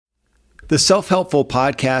The Self-Helpful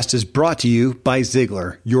Podcast is brought to you by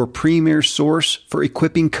Ziegler, your premier source for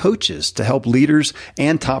equipping coaches to help leaders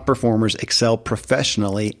and top performers excel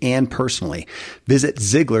professionally and personally. Visit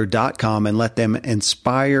Ziegler.com and let them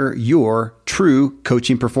inspire your true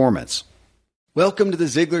coaching performance. Welcome to The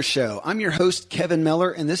Ziegler Show. I'm your host, Kevin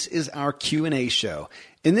Miller, and this is our Q&A show.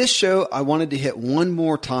 In this show, I wanted to hit one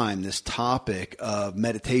more time this topic of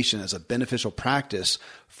meditation as a beneficial practice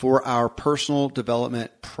for our personal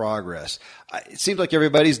development progress. It seems like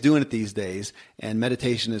everybody's doing it these days, and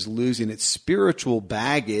meditation is losing its spiritual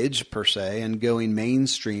baggage, per se, and going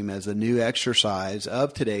mainstream as a new exercise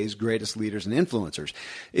of today's greatest leaders and influencers.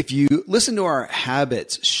 If you listen to our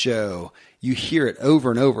Habits show, you hear it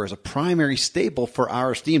over and over as a primary staple for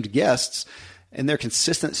our esteemed guests and their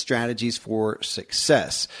consistent strategies for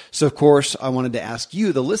success. So, of course, I wanted to ask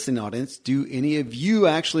you, the listening audience, do any of you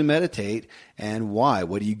actually meditate, and why?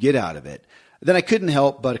 What do you get out of it? Then I couldn't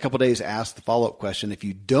help but a couple of days ask the follow-up question, if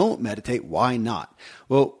you don't meditate, why not?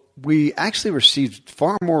 Well, we actually received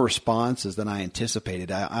far more responses than I anticipated.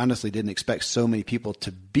 I honestly didn't expect so many people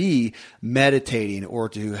to be meditating or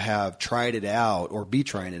to have tried it out or be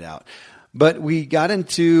trying it out. But we got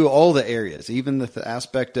into all the areas, even the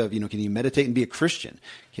aspect of, can you meditate and be a Christian?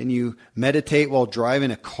 Can you meditate while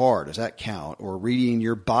driving a car? Does that count? Or reading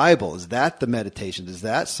your Bible? Is that the meditation? Does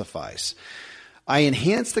that suffice? I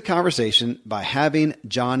enhanced the conversation by having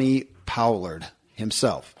Jonni Pollard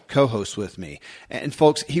himself co-host with me. And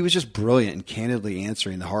folks, he was just brilliant in candidly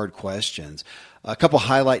answering the hard questions. A couple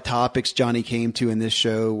highlight topics Jonni came to in this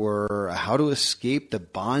show were how to escape the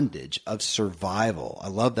bondage of survival. I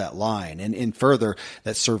love that line. And further,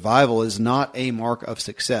 that survival is not a mark of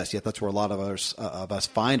success, yet that's where a lot of us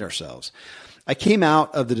find ourselves. I came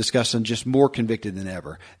out of the discussion just more convicted than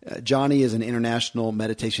ever. Jonni is an international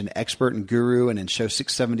meditation expert and guru, and in show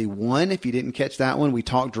 671, if you didn't catch that one, we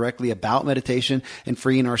talked directly about meditation and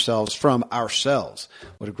freeing ourselves from ourselves.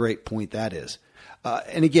 What a great point that is.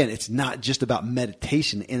 And again, it's not just about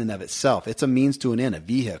meditation in and of itself. It's a means to an end, a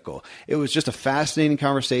vehicle. It was just a fascinating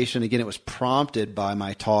conversation. Again, it was prompted by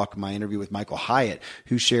my interview with Michael Hyatt,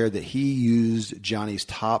 who shared that he used Jonni's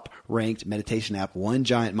top-ranked meditation app, One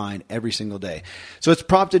Giant Mind, every single day. So it's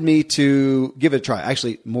prompted me to give it a try.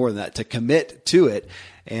 Actually, more than that, to commit to it.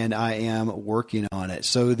 And I am working on it.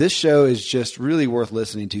 So this show is just really worth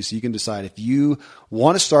listening to, so you can decide if you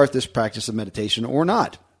want to start this practice of meditation or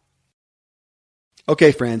not.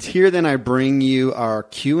 Okay, friends, here then I bring you our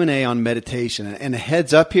Q&A on meditation. And a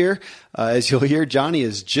heads up here, as you'll hear, Jonni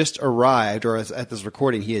has just arrived, or at this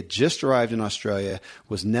recording, he had just arrived in Australia,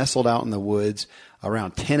 was nestled out in the woods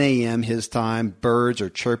around 10 a.m. his time. Birds are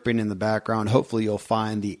chirping in the background. Hopefully you'll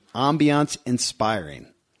find the ambiance inspiring.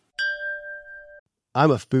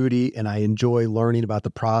 I'm a foodie, and I enjoy learning about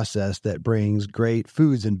the process that brings great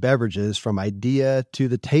foods and beverages from idea to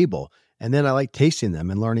the table. And then I like tasting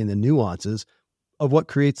them and learning the nuances of what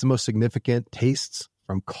creates the most significant tastes,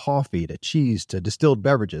 from coffee to cheese to distilled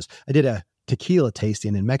beverages. I did a tequila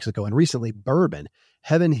tasting in Mexico, and recently bourbon.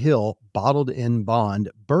 Heaven Hill bottled in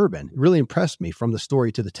bond bourbon really impressed me from the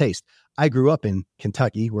story to the taste. I grew up in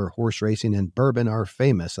Kentucky, where horse racing and bourbon are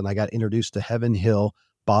famous, and I got introduced to Heaven Hill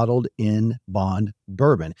bottled in bond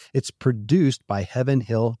bourbon. It's produced by Heaven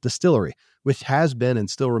Hill Distillery, which has been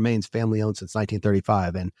and still remains family-owned since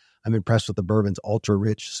 1935. And I'm impressed with the bourbon's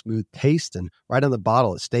ultra-rich, smooth taste. And right on the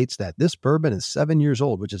bottle, it states that this bourbon is 7 years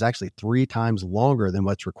old, which is actually 3 times longer than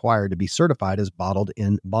what's required to be certified as bottled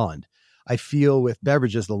in bond. I feel with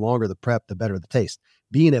beverages, the longer the prep, the better the taste.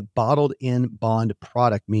 Being a bottled in bond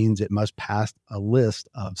product means it must pass a list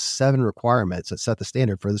of 7 requirements that set the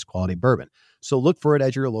standard for this quality bourbon. So look for it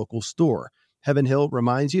at your local store. Heaven Hill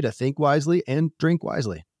reminds you to think wisely and drink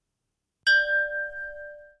wisely.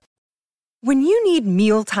 When you need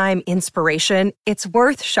mealtime inspiration, it's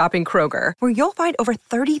worth shopping Kroger, where you'll find over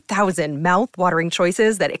 30,000 mouth-watering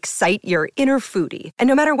choices that excite your inner foodie. And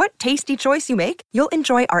no matter what tasty choice you make, you'll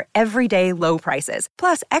enjoy our everyday low prices,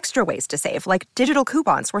 plus extra ways to save, like digital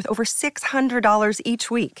coupons worth over $600 each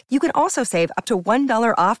week. You can also save up to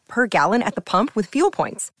 $1 off per gallon at the pump with fuel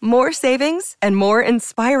points. More savings and more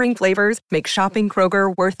inspiring flavors make shopping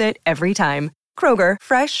Kroger worth it every time. Kroger,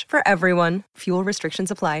 fresh for everyone. Fuel restrictions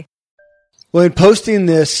apply. Well, in posting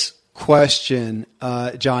this question,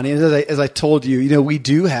 Jonni, as I told you, we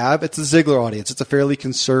do have, it's a Ziegler audience. It's a fairly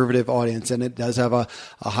conservative audience, and it does have a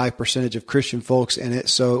high percentage of Christian folks in it.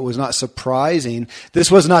 So it was not surprising.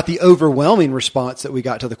 This was not the overwhelming response that we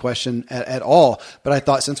got to the question at all. But I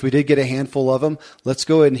thought, since we did get a handful of them, let's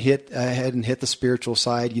go ahead and hit the spiritual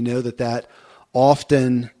side. You know that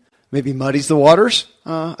often maybe muddies the waters,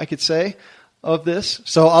 I could say, of this.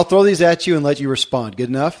 So I'll throw these at you and let you respond. Good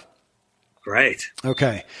enough? Great.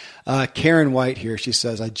 Okay. Karen White here. She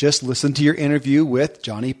says, I just listened to your interview with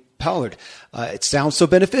Jonni Pollard. It sounds so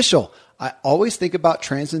beneficial. I always think about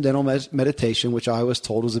transcendental meditation, which I was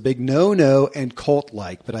told was a big no-no and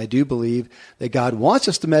cult-like, but I do believe that God wants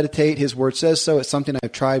us to meditate. His word says so. It's something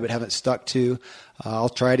I've tried but haven't stuck to. I'll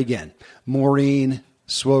try it again. Maureen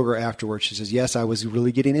Swoger afterwards, she says, yes, I was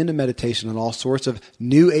really getting into meditation and all sorts of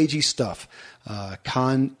new agey stuff.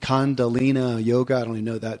 Kundalini yoga, I don't even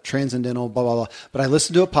know that, transcendental, blah, blah, blah. But I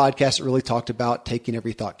listened to a podcast that really talked about taking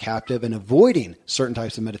every thought captive and avoiding certain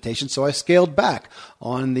types of meditation. So I scaled back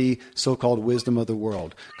on the so-called wisdom of the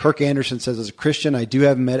world. Kirk Anderson says, as a Christian, I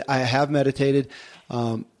have meditated,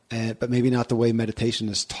 but maybe not the way meditation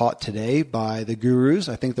is taught today by the gurus.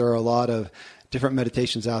 I think there are a lot of different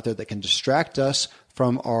meditations out there that can distract us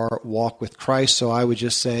from our walk with Christ. So I would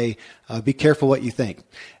just say, be careful what you think.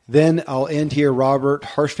 Then I'll end here. Robert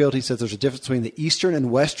Harshfield, he says there's a difference between the Eastern and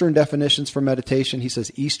Western definitions for meditation. He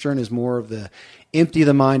says Eastern is more of the empty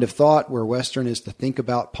the mind of thought, where Western is to think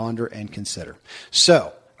about, ponder, and consider.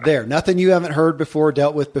 So there, nothing you haven't heard before,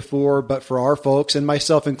 dealt with before, but for our folks, and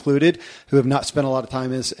myself included, who have not spent a lot of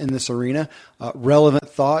time in this arena, relevant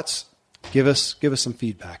thoughts. Give us some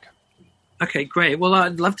feedback. Okay, great. Well,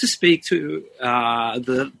 I'd love to speak to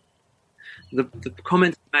the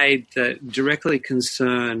comments made that directly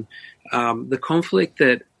concern the conflict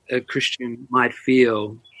that a Christian might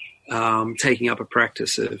feel taking up a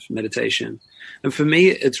practice of meditation. And for me,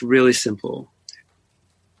 it's really simple.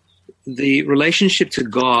 The relationship to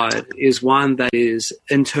God is one that is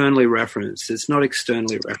internally referenced. It's not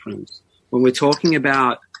externally referenced. When we're talking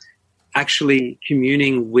about actually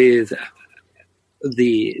communing with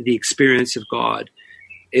the experience of God,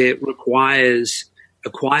 it requires a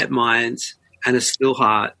quiet mind and a still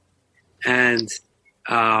heart. And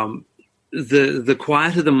the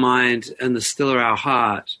quieter the mind and the stiller our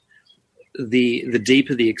heart, the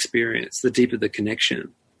deeper the experience, the deeper the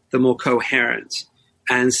connection, the more coherent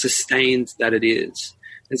and sustained that it is.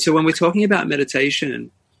 And so when we're talking about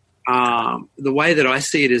meditation, the way that I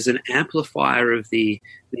see it is an amplifier of the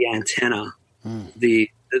antenna.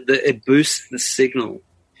 It boosts the signal,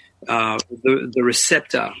 the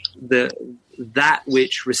receptor, that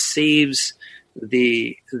which receives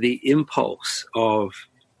the impulse of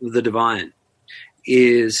the divine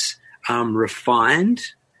is refined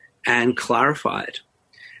and clarified.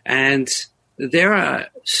 And there are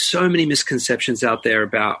so many misconceptions out there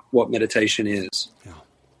about what meditation is. Yeah.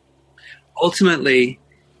 Ultimately,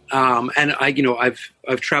 and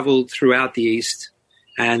I've traveled throughout the East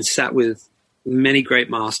and sat with many great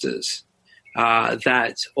masters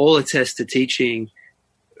that all attest to teaching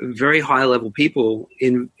very high-level people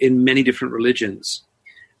in many different religions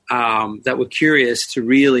that were curious to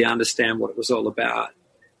really understand what it was all about.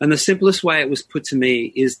 And the simplest way it was put to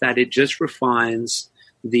me is that it just refines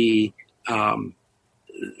the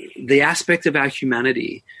aspect of our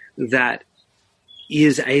humanity that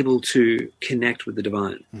is able to connect with the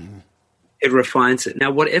divine. Mm-hmm. It refines it.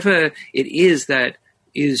 Now, whatever it is that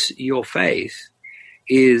is your faith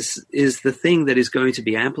is the thing that is going to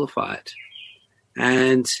be amplified.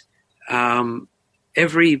 And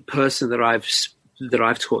every person that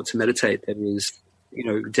I've taught to meditate that is,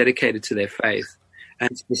 dedicated to their faith,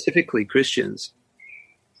 and specifically Christians,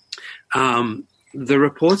 the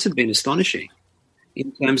reports have been astonishing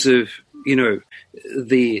in terms of,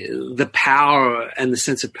 the power and the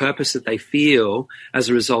sense of purpose that they feel as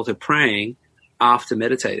a result of praying after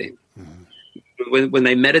meditating. Mm-hmm. When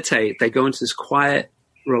they meditate, they go into this quiet,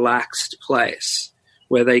 relaxed place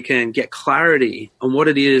where they can get clarity on what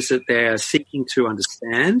it is that they're seeking to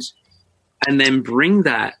understand, and then bring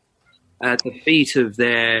that at the feet of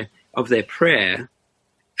their prayer.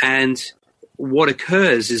 And what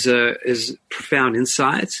occurs is profound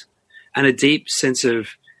insight and a deep sense of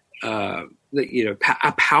a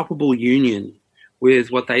palpable union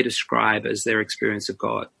with what they describe as their experience of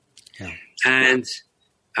God. Yeah. And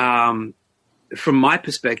from my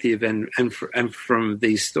perspective and from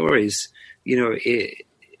these stories,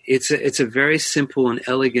 it's a very simple and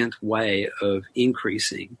elegant way of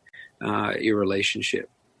increasing your relationship.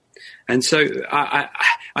 And so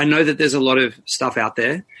I know that there's a lot of stuff out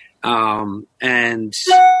there, and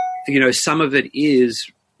some of it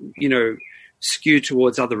is skewed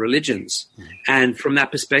towards other religions. Mm-hmm. And from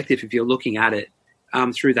that perspective, if you're looking at it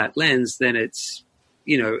through that lens, then it's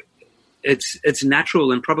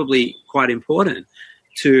natural and probably quite important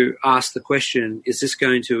to ask the question, is this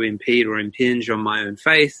going to impede or impinge on my own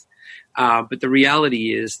faith? But the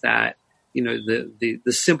reality is that, the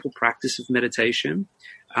simple practice of meditation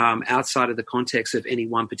outside of the context of any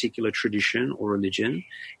one particular tradition or religion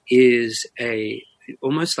is a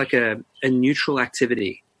almost like a neutral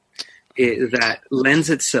activity that lends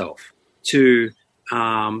itself to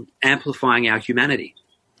amplifying our humanity.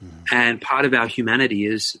 And part of our humanity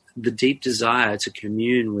is the deep desire to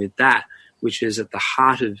commune with that which is at the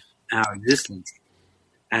heart of our existence.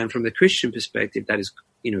 And from the Christian perspective, that is,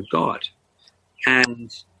 God.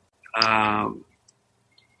 And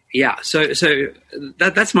so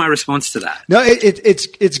that's my response to that. No,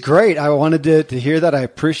 it's great. I wanted to hear that. I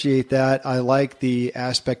appreciate that. I like the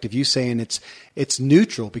aspect of you saying it's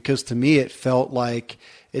neutral, because to me it felt like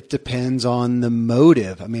it depends on the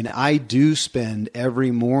motive. I mean, I do spend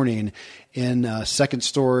every morning in a second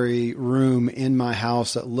story room in my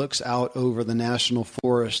house that looks out over the national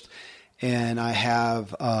forest. And I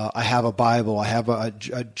have a Bible, I have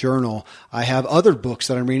a journal, I have other books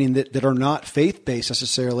that I'm reading that are not faith-based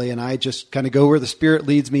necessarily, and I just kind of go where the Spirit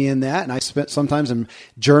leads me in that. And sometimes I'm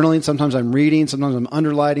journaling, sometimes I'm reading, sometimes I'm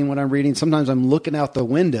underlining what I'm reading, sometimes I'm looking out the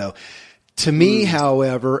window. To me,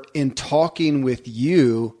 however, in talking with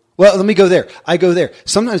you, well, let me go there. I go there.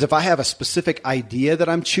 Sometimes if I have a specific idea that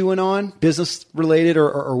I'm chewing on, business related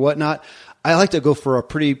or whatnot, I like to go for a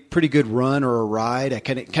pretty good run or a ride. It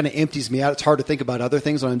kind of empties me out. It's hard to think about other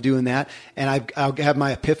things when I'm doing that. And I'll have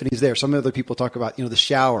my epiphanies there. Some other people talk about, the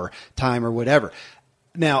shower time or whatever.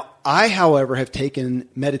 Now, I, however, have taken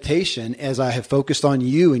meditation as I have focused on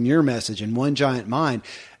you and your message and One Giant Mind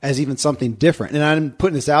as even something different. And I'm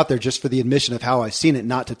putting this out there just for the admission of how I've seen it,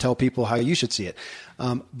 not to tell people how you should see it.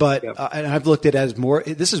 And I've looked at it as more,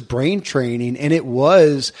 this is brain training, and it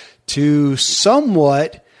was to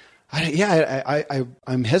somewhat,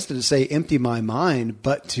 I'm hesitant to say empty my mind,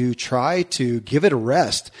 but to try to give it a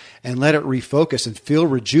rest and let it refocus and feel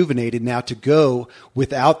rejuvenated now to go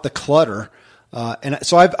without the clutter. And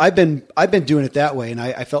so I've been doing it that way. And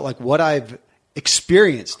I felt like what I've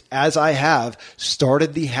experienced as I have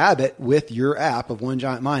started the habit with your app of One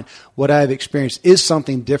Giant Mind, what I've experienced is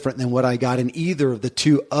something different than what I got in either of the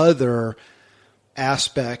two other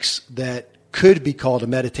aspects that could be called a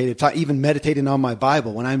meditative time. Even meditating on my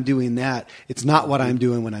Bible, when I'm doing that, it's not what I'm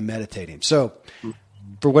doing when I'm meditating. So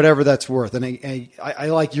for whatever that's worth. And I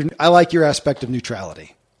like your aspect of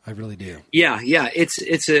neutrality. I really do. Yeah. It's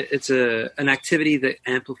an activity that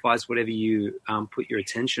amplifies whatever you put your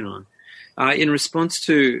attention on. In response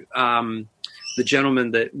to the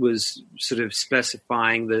gentleman that was sort of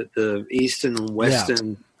specifying the Eastern and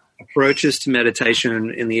Western approaches to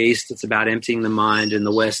meditation, in the East, it's about emptying the mind. In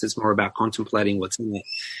the West, it's more about contemplating what's in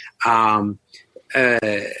it.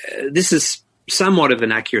 This is somewhat of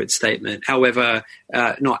an accurate statement. However,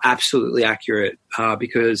 not absolutely accurate,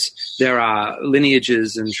 because there are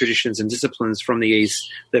lineages and traditions and disciplines from the East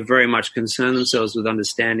that very much concern themselves with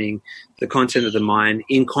understanding the content of the mind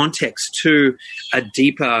in context to a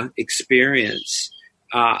deeper experience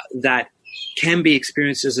that can be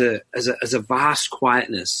experienced as a vast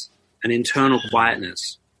quietness, an internal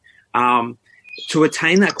quietness. To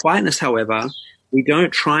attain that quietness, however, we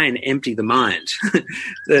don't try and empty the mind.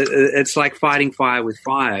 It's like fighting fire with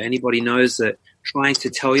fire. Anybody knows that trying to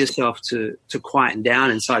tell yourself to quieten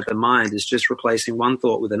down inside the mind is just replacing one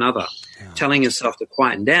thought with another. Yeah. Telling yourself to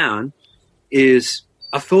quieten down is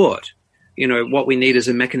a thought. What we need is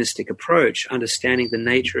a mechanistic approach, understanding the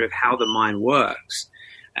nature of how the mind works.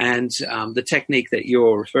 And the technique that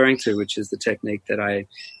you're referring to, which is the technique that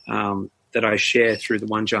I share through the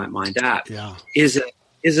One Giant Mind app, is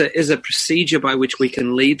a procedure by which we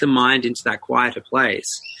can lead the mind into that quieter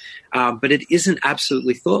place. But it isn't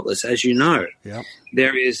absolutely thoughtless, as you know. Yep.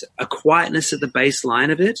 There is a quietness at the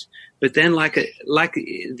baseline of it, but then like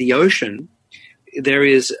the ocean, there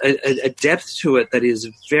is a depth to it that is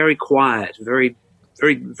very quiet, very,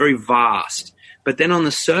 very, very vast. But then on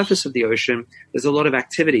the surface of the ocean, there's a lot of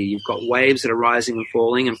activity. You've got waves that are rising and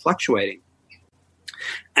falling and fluctuating.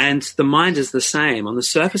 And the mind is the same. On the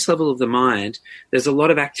surface level of the mind, there's a lot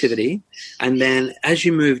of activity. And then as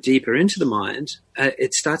you move deeper into the mind,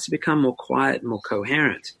 it starts to become more quiet and more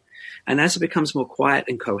coherent. And as it becomes more quiet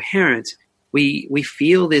and coherent, we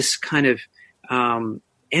feel this kind of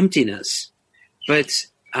emptiness. But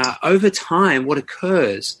over time, what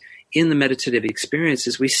occurs in the meditative experience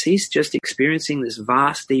is we cease just experiencing this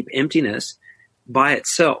vast, deep emptiness by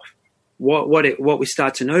itself. What we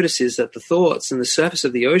start to notice is that the thoughts and the surface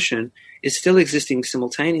of the ocean is still existing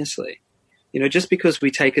simultaneously. Just because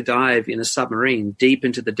we take a dive in a submarine deep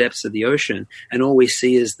into the depths of the ocean and all we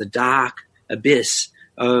see is the dark abyss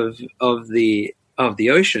of the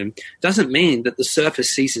ocean doesn't mean that the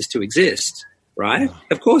surface ceases to exist, right? Yeah.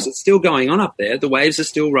 Of course, it's still going on up there. The waves are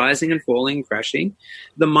still rising and falling and crashing.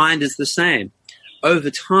 The mind is the same.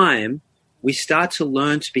 Over time, we start to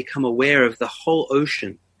learn to become aware of the whole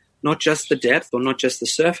ocean not just the depth or not just the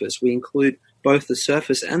surface. We include both the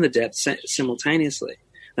surface and the depth simultaneously.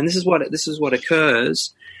 And this is what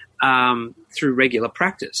occurs through regular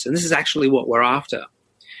practice. And this is actually what we're after.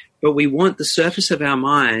 But we want the surface of our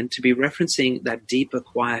mind to be referencing that deeper,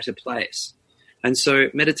 quieter place. And so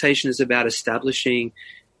meditation is about establishing,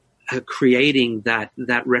 creating that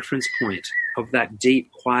reference point of that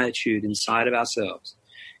deep quietude inside of ourselves.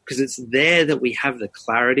 Because it's there that we have the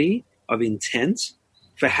clarity of intent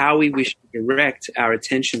for how we wish to direct our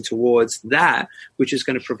attention towards that which is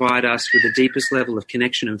going to provide us with the deepest level of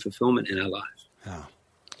connection and fulfillment in our life. Oh.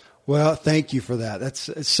 Well, thank you for that. That's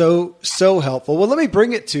so helpful. Well, let me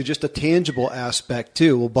bring it to just a tangible aspect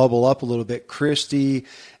too. We'll bubble up a little bit. Christy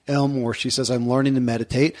Elmore, she says, I'm learning to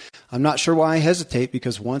meditate. I'm not sure why I hesitate,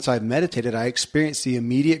 because once I've meditated, I experience the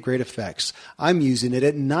immediate great effects. I'm using it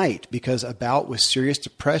at night because a bout with serious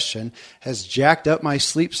depression has jacked up my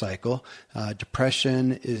sleep cycle.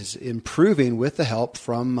 Depression is improving with the help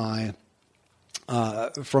from my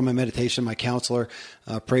meditation, my counselor,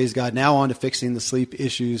 praise God. Now on to fixing the sleep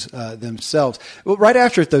issues themselves. Well, right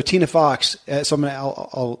after it though, Tina Fox,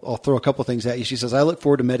 I'll throw a couple things at you. She says, I look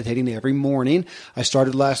forward to meditating every morning. I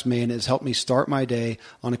started last May and it has helped me start my day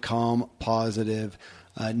on a calm, positive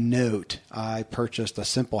note. I purchased a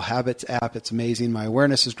Simple Habits app. It's amazing. My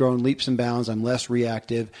awareness has grown leaps and bounds. I'm less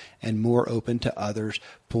reactive and more open to others'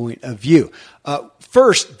 point of view.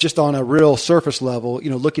 First, just on a real surface level,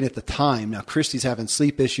 looking at the time. Now, Christy's having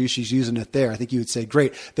sleep issues. She's using it there. I think you would say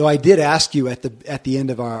great. Though I did ask you at the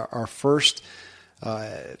end of our first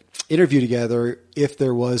interview together if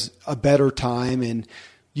there was a better time, and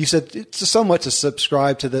you said it's somewhat to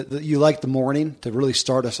subscribe to you like the morning to really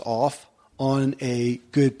start us off on a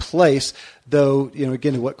good place. Though,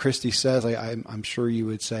 again, what Christy says, I'm sure you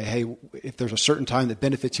would say, hey, if there's a certain time that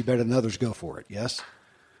benefits you better than others, go for it. Yes?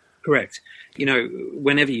 Correct.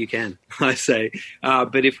 Whenever you can, I say.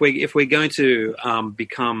 But if we're going to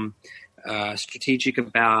become strategic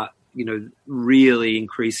about, really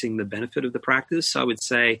increasing the benefit of the practice, I would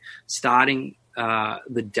say starting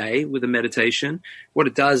the day with a meditation. What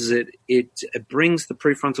it does is it brings the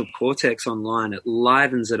prefrontal cortex online. It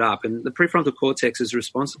livens it up. And the prefrontal cortex is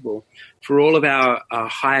responsible for all of our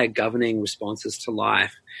higher governing responses to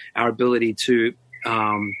life, our ability to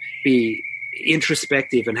be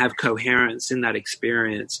introspective and have coherence in that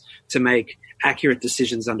experience, to make accurate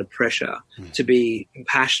decisions under pressure, to be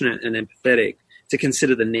compassionate and empathetic, to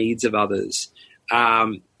consider the needs of others,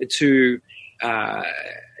 to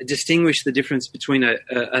distinguish the difference between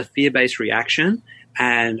a fear-based reaction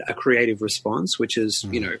and a creative response, which is,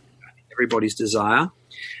 everybody's desire.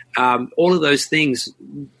 All of those things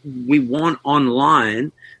we want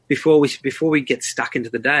online before we get stuck into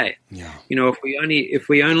the day. Yeah. If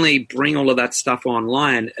we only bring all of that stuff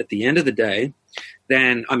online at the end of the day,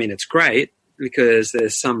 then, it's great because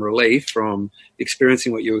there's some relief from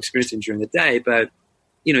experiencing what you're experiencing during the day, but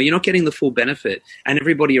you're not getting the full benefit, and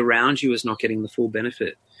everybody around you is not getting the full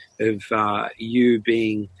benefit of you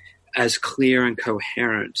being as clear and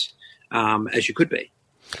coherent as you could be.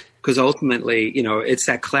 Because ultimately, it's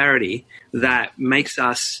that clarity that makes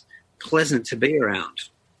us pleasant to be around.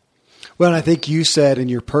 Well, I think you said in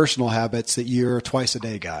your personal habits that you're a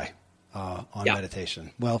twice-a-day guy on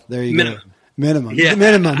meditation. Well, there you go. Minimum. Yeah.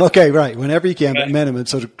 Minimum. Okay, right. Whenever you can, but minimum.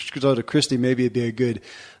 So to Christy, maybe it'd be a good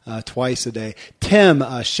twice a day. Tim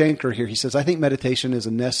Schenker here, he says, I think meditation is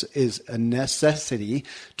a necessity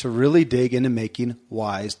to really dig into making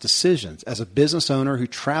wise decisions. As a business owner who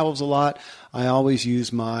travels a lot, I always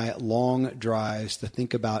use my long drives to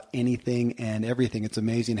think about anything and everything. It's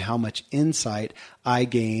amazing how much insight I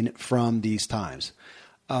gain from these times.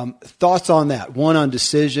 Thoughts on that? One, on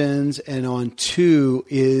decisions, and on two,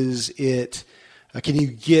 can you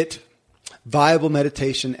get viable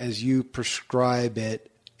meditation as you prescribe it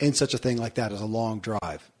in such a thing like that as a long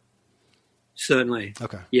drive? Certainly.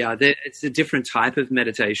 Okay. Yeah, it's a different type of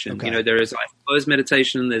meditation. Okay. There is eyes closed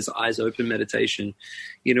meditation, there's eyes open meditation.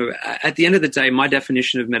 At the end of the day, my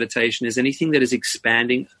definition of meditation is anything that is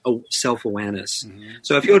expanding self-awareness. Mm-hmm.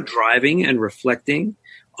 So if you're driving and reflecting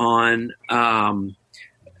on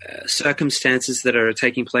circumstances that are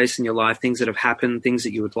taking place in your life, things that have happened, things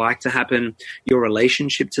that you would like to happen, your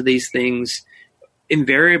relationship to these things,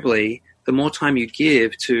 invariably, the more time you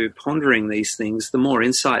give to pondering these things, the more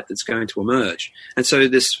insight that's going to emerge. And so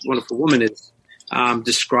this wonderful woman is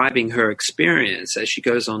describing her experience as she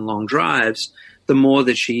goes on long drives. The more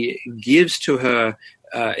that she gives to her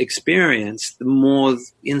experience, the more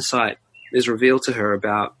insight is revealed to her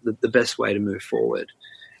about the best way to move forward.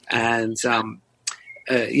 And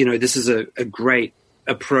this is a great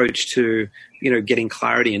approach to, getting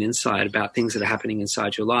clarity and insight about things that are happening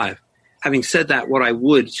inside your life. Having said that, what I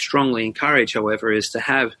would strongly encourage, however, is to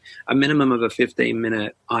have a minimum of a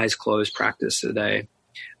 15-minute eyes closed practice a day,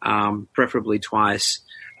 preferably twice,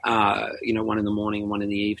 one in the morning and one in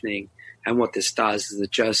the evening. And what this does is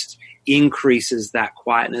it just increases that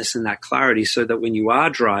quietness and that clarity so that when you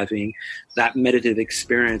are driving, that meditative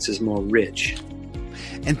experience is more rich.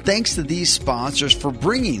 And thanks to these sponsors for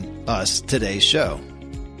bringing us today's show.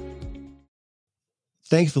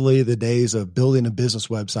 Thankfully, the days of building a business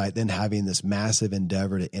website, then having this massive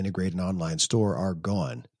endeavor to integrate an online store are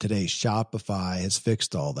gone. Today, Shopify has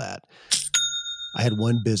fixed all that. I had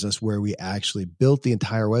one business where we actually built the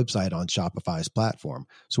entire website on Shopify's platform.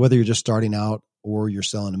 So whether you're just starting out or you're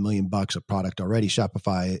selling $1 million of product already,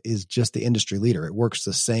 Shopify is just the industry leader. It works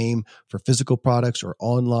the same for physical products or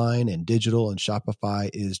online and digital, and Shopify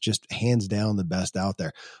is just hands down the best out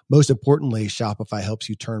there. Most importantly, Shopify helps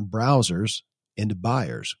you turn browsers into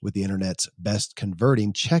buyers with the internet's best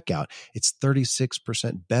converting checkout. It's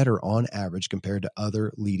 36% better on average compared to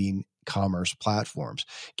other leading commerce platforms.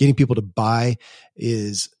 Getting people to buy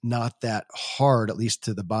is not that hard, at least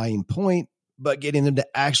to the buying point, but getting them to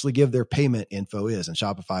actually give their payment info is, and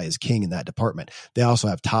Shopify is king in that department. They also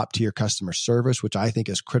have top tier customer service, which I think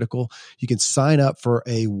is critical. You can sign up for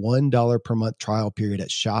a $1 per month trial period at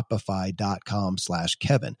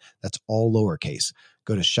shopify.com/Kevin. That's all lowercase.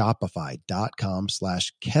 Go to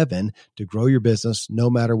shopify.com/Kevin to grow your business no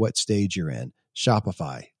matter what stage you're in.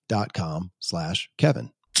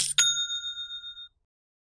 Shopify.com/Kevin.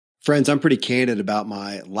 Friends, I'm pretty candid about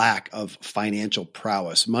my lack of financial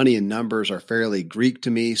prowess. Money and numbers are fairly Greek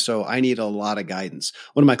to me, so I need a lot of guidance.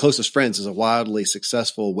 One of my closest friends is a wildly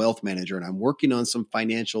successful wealth manager, and I'm working on some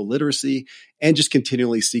financial literacy and just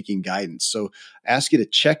continually seeking guidance. So I ask you to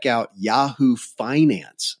check out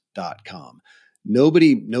yahoofinance.com.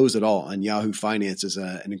 Nobody knows it all on Yahoo Finance is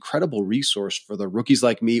an incredible resource for the rookies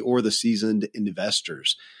like me or the seasoned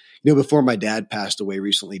investors. Before my dad passed away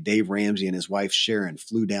recently, Dave Ramsey and his wife Sharon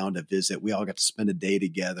flew down to visit. We all got to spend a day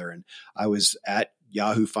together, and I was at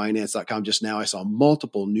yahoofinance.com just now. I saw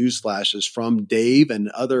multiple news flashes from Dave and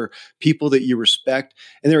other people that you respect,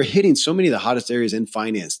 and they're hitting so many of the hottest areas in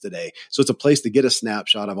finance today. So it's a place to get a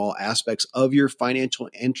snapshot of all aspects of your financial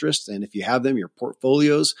interests, and if you have them, your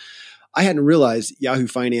portfolios. I hadn't realized Yahoo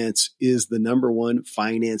Finance is the #1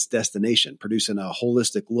 finance destination, producing a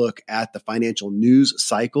holistic look at the financial news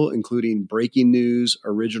cycle, including breaking news,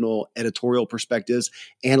 original editorial perspectives,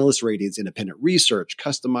 analyst ratings, independent research,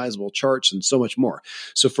 customizable charts, and so much more.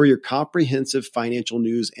 So for your comprehensive financial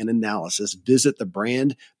news and analysis, visit the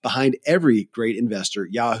brand behind every great investor,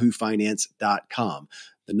 yahoofinance.com,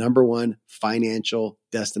 the #1 financial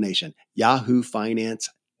destination,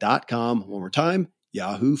 yahoofinance.com. One more time,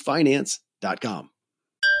 yahoofinance.com.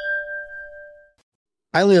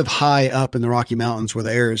 I live high up in the Rocky Mountains where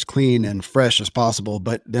the air is clean and fresh as possible,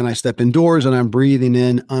 but then I step indoors and I'm breathing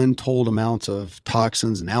in untold amounts of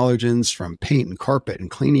toxins and allergens from paint and carpet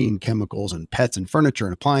and cleaning chemicals and pets and furniture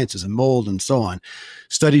and appliances and mold and so on.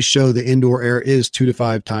 Studies show the indoor air is 2 to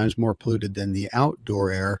 5 times more polluted than the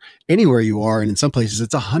outdoor air anywhere you are, and in some places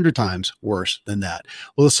it's 100 times worse than that.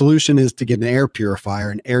 Well, the solution is to get an air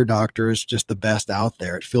purifier, and Air Doctor is just the best out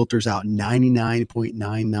there. It filters out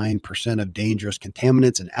 99.99% of dangerous contaminants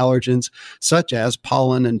and allergens, such as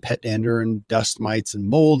pollen and pet dander and dust mites and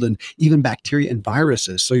mold and even bacteria and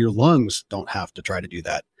viruses, so your lungs don't have to try to do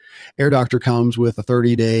that. Air Doctor comes with a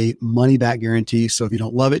 30-day money-back guarantee, so if you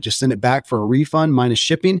don't love it, just send it back for a refund minus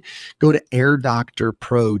shipping. Go to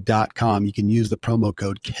airdoctorpro.com. You can use the promo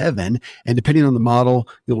code Kevin, and depending on the model,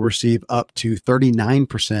 you'll receive up to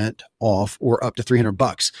 39% off or up to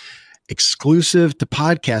 $300. Exclusive to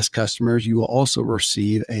podcast customers, you will also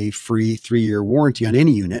receive a free 3-year warranty on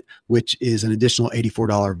any unit, which is an additional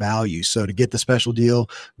 $84 value. So to get the special deal,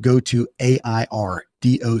 go to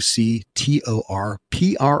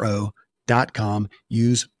airdoctorpro.com.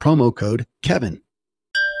 Use promo code Kevin.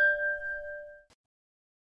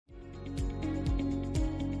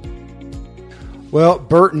 Well,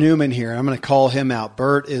 Bert Newman here. I'm going to call him out.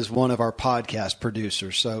 Bert is one of our podcast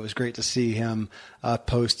producers, so it was great to see him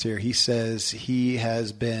post here. He says he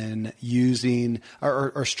has been using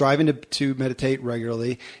or striving to meditate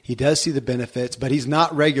regularly. He does see the benefits, but he's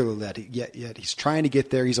not regularly yet. He's trying to get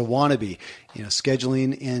there. He's a wannabe.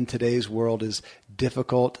 Scheduling in today's world is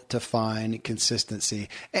difficult to find consistency.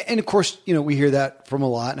 And of course, we hear that from a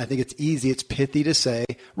lot, and I think it's easy. It's pithy to say,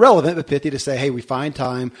 relevant, but pithy to say, hey, we find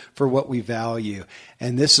time for what we value.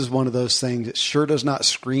 And this is one of those things that sure does not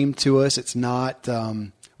scream to us. It's not,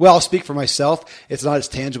 Well, I'll speak for myself. It's not as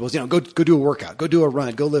tangible as, go do a workout, go do a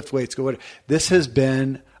run, go lift weights, go whatever. This has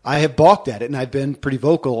been, I have balked at it, and I've been pretty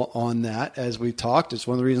vocal on that as we've talked. It's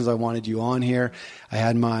one of the reasons I wanted you on here. I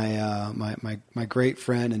had my great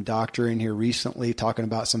friend and doctor in here recently talking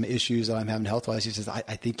about some issues that I'm having health-wise. He says, I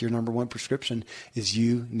think your number one prescription is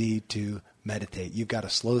you need to meditate. You've got to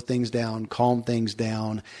slow things down, calm things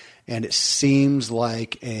down, and it seems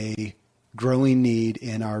like a growing need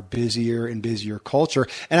in our busier and busier culture.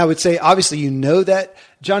 And I would say, obviously, that,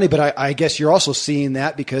 Jonni, but I guess you're also seeing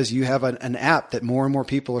that because you have an app that more and more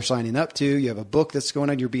people are signing up to. You have a book that's going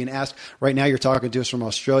on. You're being asked right now. You're talking to us from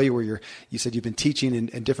Australia, where you said you've been teaching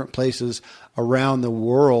in different places around the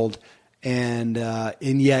world. And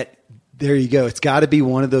yet there you go. It's got to be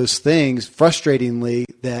one of those things, frustratingly,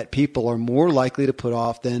 that people are more likely to put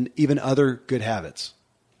off than even other good habits.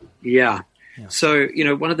 Yeah. So,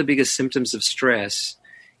 one of the biggest symptoms of stress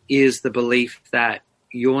is the belief that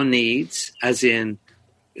your needs, as in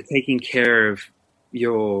taking care of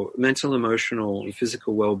your mental, emotional, and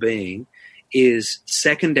physical well-being, is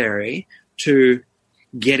secondary to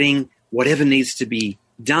getting whatever needs to be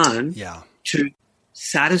done to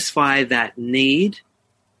satisfy that need,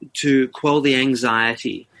 to quell the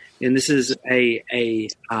anxiety. And this is a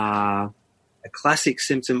classic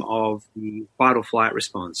symptom of the fight or flight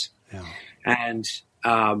response. Yeah. And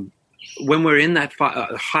when we're in that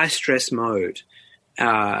high stress mode,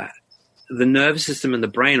 the nervous system and the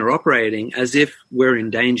brain are operating as if we're in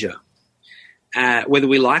danger, whether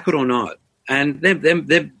we like it or not. And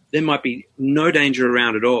there might be no danger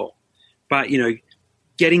around at all. But,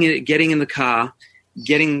 getting in the car,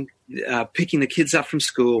 picking the kids up from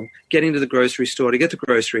school, getting to the grocery store to get the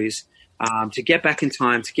groceries, to get back in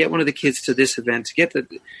time, to get one of the kids to this event, to get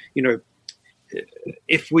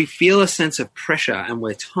if we feel a sense of pressure and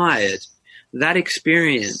we're tired, that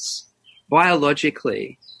experience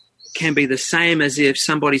biologically can be the same as if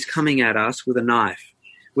somebody's coming at us with a knife.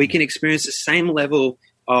 We can experience the same level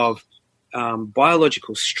of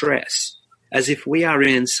biological stress as if we are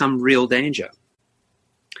in some real danger.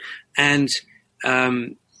 And a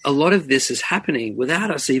lot of this is happening without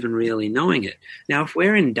us even really knowing it. Now, if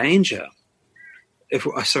we're in danger, if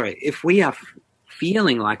we are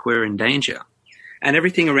feeling like we're in danger, and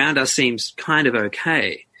everything around us seems kind of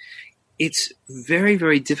okay, it's very,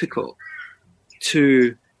 very difficult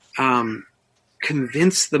to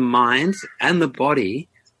convince the mind and the body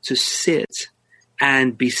to sit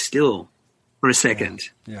and be still for a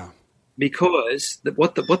second. Yeah. Because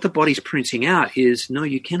what the body's printing out is, no,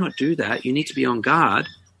 you cannot do that. You need to be on guard.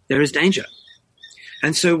 There is danger.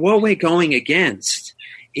 And so what we're going against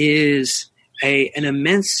is an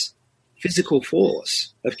immense physical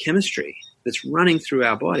force of chemistry that's running through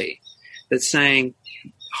our body that's saying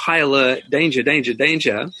high alert, danger, danger,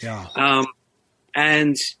 danger. Yeah.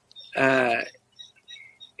 That's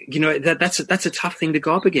a tough thing to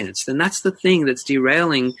go up against. And that's the thing that's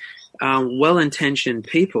derailing well-intentioned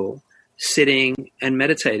people sitting and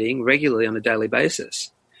meditating regularly on a daily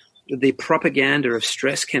basis. The propaganda of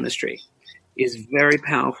stress chemistry is very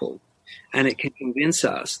powerful, and it can convince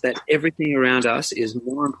us that everything around us is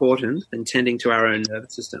more important than tending to our own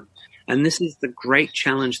nervous system. And this is the great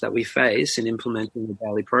challenge that we face in implementing the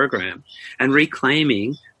daily program and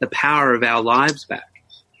reclaiming the power of our lives back.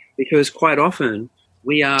 Because quite often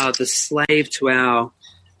we are the slave to our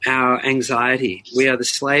anxiety. We are the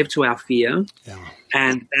slave to our fear. Yeah.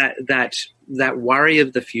 And that worry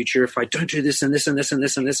of the future. If I don't do this and this and this and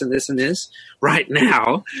this and this and this and this right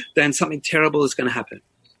now, then something terrible is going to happen.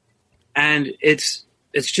 And it's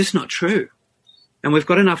just not true. And we've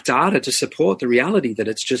got enough data to support the reality that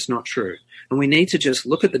it's just not true. And we need to just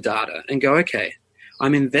look at the data and go, okay,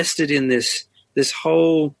 I'm invested in this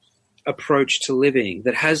whole approach to living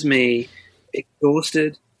that has me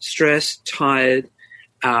exhausted, stressed, tired,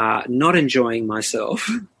 not enjoying myself.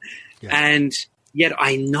 Yeah. And yet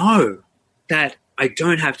I know that I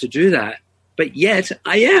don't have to do that, but yet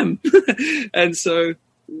I am. And so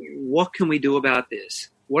what can we do about this?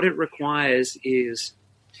 What it requires is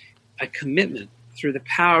a commitment through the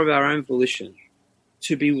power of our own volition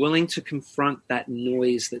to be willing to confront that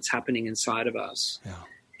noise that's happening inside of us. Yeah.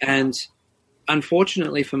 And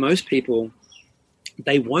unfortunately for most people,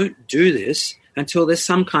 they won't do this until there's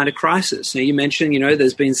some kind of crisis. Now, you mentioned,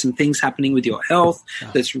 there's been some things happening with your health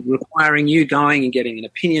that's requiring you going and getting an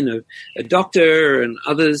opinion of a doctor and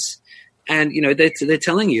others. And, they're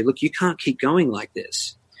telling you, look, you can't keep going like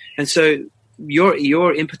this. And so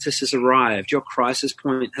your impetus has arrived. Your crisis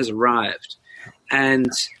point has arrived. And,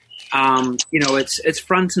 it's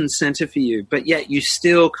front and center for you, but yet you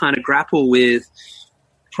still kind of grapple with,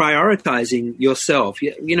 prioritizing yourself.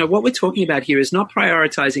 You know, what we're talking about here is not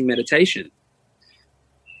prioritizing meditation.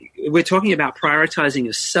 We're talking about prioritizing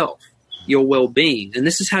yourself, your well-being. And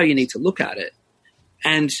this is how you need to look at it.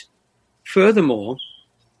 And furthermore,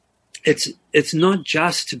 it's not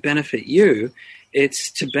just to benefit you,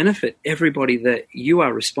 it's to benefit everybody that you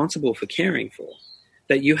are responsible for caring for,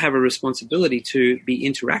 that you have a responsibility to be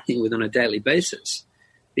interacting with on a daily basis.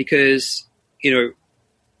 Because, you know,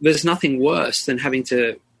 there's nothing worse than having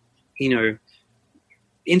to, you know,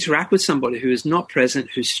 interact with somebody who is not present,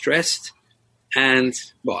 who's stressed. And,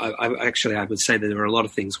 well, I would say that there are a lot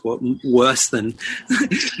of things worse than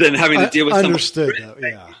having to deal with somebody. Understood,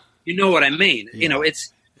 yeah. You know what I mean? Yeah. You know,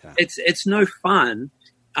 it's no fun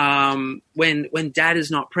when dad is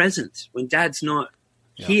not present, when dad's not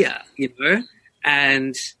here, you know,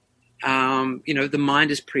 and, you know, the mind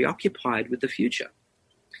is preoccupied with the future.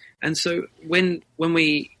 And so when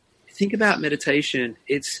we think about meditation,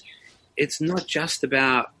 it's not just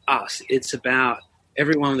about us. It's about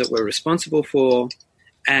everyone that we're responsible for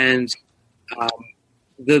and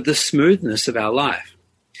the smoothness of our life.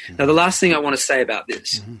 Mm-hmm. Now, the last thing I want to say about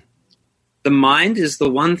this, the mind is the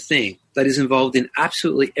one thing that is involved in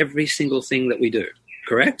absolutely every single thing that we do.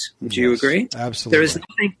 Correct? Do you agree? Absolutely.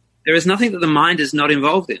 There is nothing that the mind is not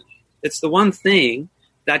involved in. It's the one thing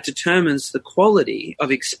that determines the quality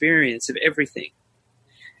of experience of everything,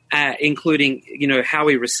 including, you know, how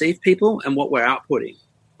we receive people and what we're outputting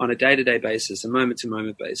on a day-to-day basis, a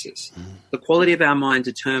moment-to-moment basis. The quality of our mind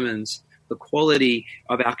determines the quality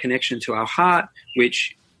of our connection to our heart,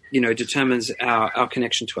 which, you know, determines our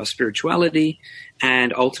connection to our spirituality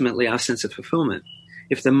and ultimately our sense of fulfillment.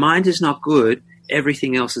 If the mind is not good,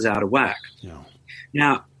 everything else is out of whack. Yeah.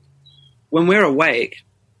 Now, when we're awake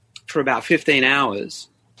for about 15 hours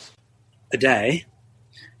a day,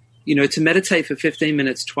 you know, to meditate for 15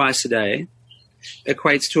 minutes twice a day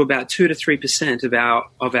equates to about 2 to 3%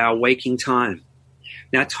 of our waking time.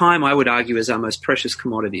 Now, time, I would argue, is our most precious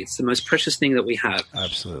commodity. It's the most precious thing that we have.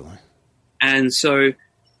 Absolutely. And so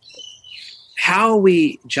how are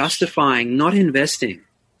we justifying not investing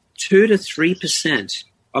 2 to 3%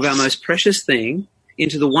 of our most precious thing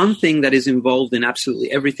into the one thing that is involved in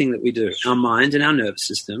absolutely everything that we do, our mind and our nervous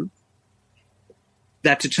system,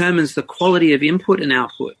 that determines the quality of input and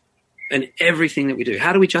output and everything that we do?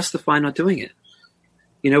 How do we justify not doing it?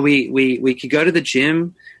 You know, we could go to the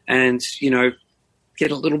gym and, you know,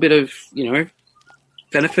 get a little bit of, you know,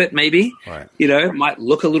 benefit maybe. Right. You know, might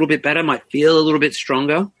look a little bit better, might feel a little bit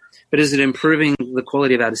stronger. But is it improving the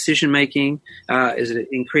quality of our decision making? Is it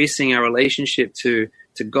increasing our relationship to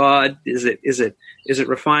God? Is it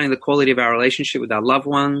refining the quality of our relationship with our loved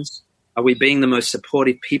ones? Are we being the most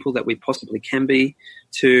supportive people that we possibly can be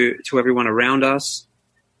to everyone around us?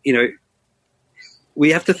 You know,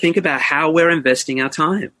 we have to think about how we're investing our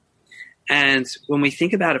time. And when we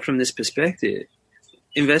think about it from this perspective,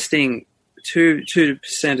 investing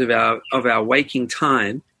 2% of our waking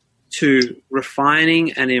time to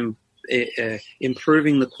refining and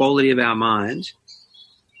improving the quality of our mind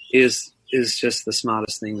is just the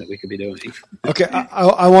smartest thing that we could be doing. Okay,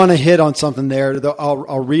 I want to hit on something there.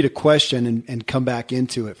 I'll read a question and come back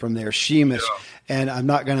into it from there. Sheamus, and I'm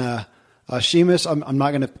not gonna Sheamus. I'm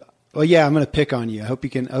not gonna. Well, yeah, I'm going to pick on you. I hope you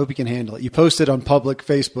can handle it. You posted on public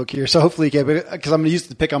Facebook here, so hopefully you can, because I'm going to use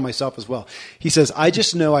it to pick on myself as well. He says, I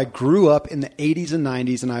just know I grew up in the 80s and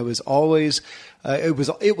 90s, and I was always,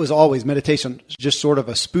 it was always meditation, just sort of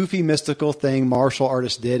a spoofy, mystical thing martial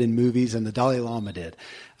artists did in movies and the Dalai Lama did.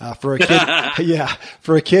 For a kid,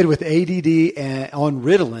 for a kid with ADD and on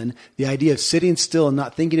Ritalin, the idea of sitting still and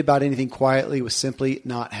not thinking about anything quietly was simply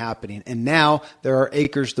not happening. And now there are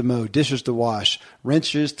acres to mow, dishes to wash,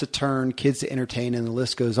 wrenches to turn, kids to entertain, and the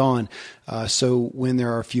list goes on. So when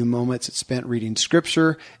there are a few moments, it's spent reading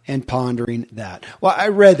scripture and pondering that. Well, I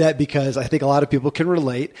read that because I think a lot of people can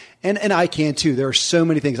relate, and I can too. There are so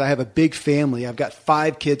many things. I have a big family. I've got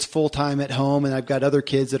 5 kids full time at home, and I've got other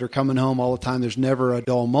kids that are coming home all the time. There's never a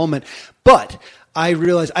dull moment. But I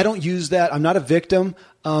realize I don't use that. I'm not a victim.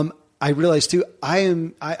 I realize too,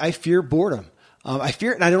 I fear boredom. I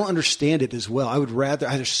fear it, and I don't understand it as well. I would rather,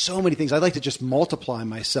 there's so many things. I'd like to just multiply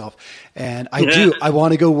myself. And I do. I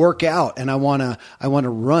want to go work out, and I want to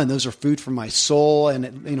run. Those are food for my soul, and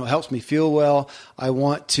it, helps me feel well. I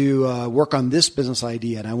want to work on this business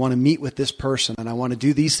idea, and I want to meet with this person, and I want to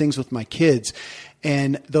do these things with my kids.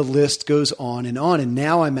 And the list goes on. And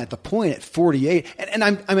now I'm at the point at 48, and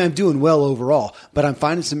I'm doing well overall, but I'm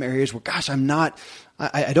finding some areas where, gosh,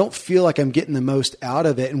 I don't feel like I'm getting the most out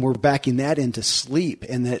of it, and we're backing that into sleep.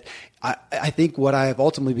 And that I think what I have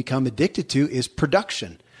ultimately become addicted to is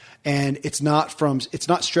production. And it's not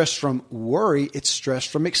stress from worry, it's stress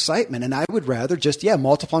from excitement. And I would rather just,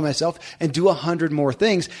 multiply myself and do 100 more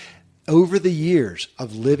things. Over the years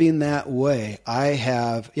of living that way, I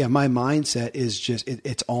have, my mindset is just,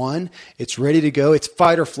 it's on, it's ready to go. It's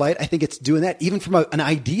fight or flight. I think it's doing that even from an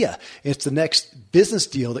idea. It's the next business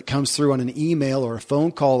deal that comes through on an email or a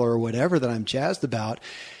phone call or whatever that I'm jazzed about.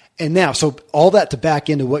 And now, so all that to back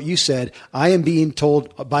into what you said, I am being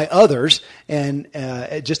told by others, and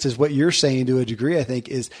just as what you're saying to a degree, I think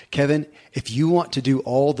is, Kevin, if you want to do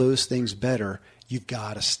all those things better, you've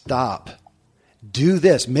got to stop. Do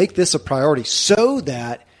this, make this a priority so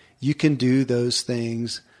that you can do those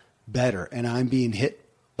things better. And I'm being hit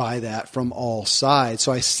by that from all sides.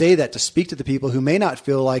 So I say that to speak to the people who may not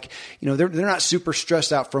feel like, they're not super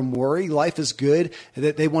stressed out from worry. Life is good,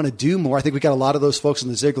 that they want to do more. I think we got a lot of those folks in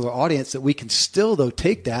the Ziglar audience that we can still, though,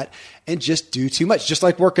 take that and just do too much. Just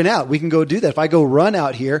like working out. We can go do that. If I go run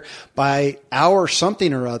out here by hour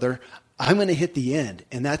something or other, I'm going to hit the end.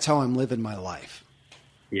 And that's how I'm living my life.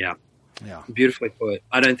 Yeah. Yeah. Beautifully put.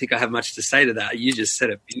 I don't think I have much to say to that. You just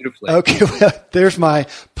said it beautifully. Okay. Well, there's my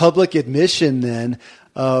public admission then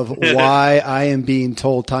of why I am being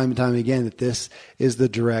told time and time again that this is the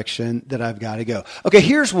direction that I've got to go. Okay.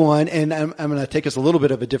 Here's one, and I'm going to take us a little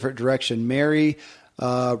bit of a different direction. Mary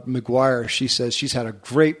McGuire, she says she's had a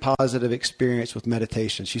great positive experience with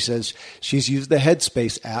meditation. She says she's used the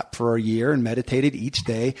Headspace app for a year and meditated each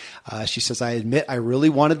day. She says, I admit I really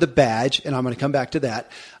wanted the badge, and I'm going to come back to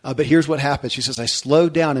that. But here's what happened. She says, I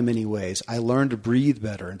slowed down in many ways. I learned to breathe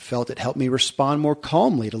better and felt it helped me respond more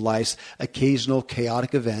calmly to life's occasional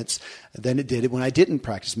chaotic events than it did when I didn't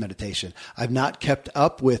practice meditation. I've not kept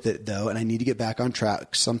up with it, though, and I need to get back on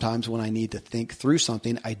track. Sometimes when I need to think through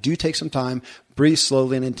something, I do take some time, breathe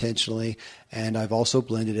slowly and intentionally, and I've also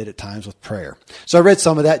blended it at times with prayer. So I read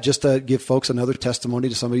some of that just to give folks another testimony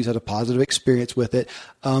to somebody who's had a positive experience with it.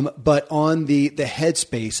 But on the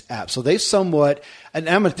Headspace app, so they've somewhat, and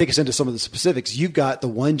I'm going to take us into some of the specifics. You've got the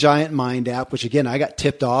One Giant Mind app, which again, I got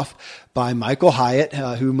tipped off by Michael Hyatt,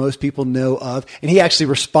 who most people know of. And he actually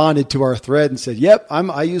responded to our thread and said, yep,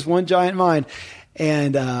 I use One Giant Mind.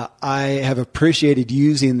 And I have appreciated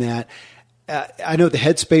using that. I know the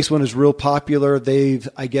Headspace one is real popular.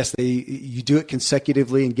 You do it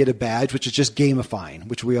consecutively and get a badge, which is just gamifying,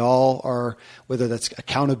 which we all are, whether that's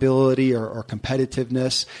accountability or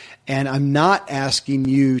competitiveness. And I'm not asking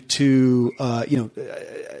you to,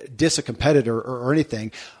 diss a competitor or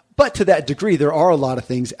anything, but to that degree, there are a lot of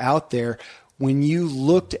things out there. When you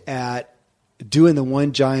looked at doing the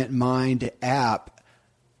One Giant Mind app,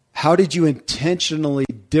 how did you intentionally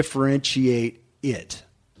differentiate it?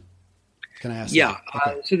 Can I ask? Yeah.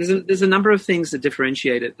 Okay. So there's a number of things that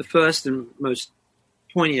differentiate it. The first and most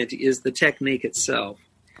poignant is the technique itself.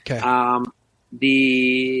 Okay.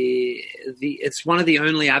 It's one of the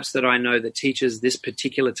only apps that I know that teaches this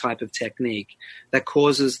particular type of technique that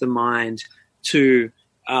causes the mind to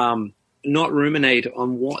not ruminate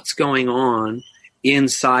on what's going on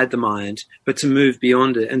inside the mind, but to move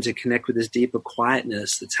beyond it and to connect with this deeper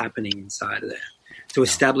quietness that's happening inside of there, to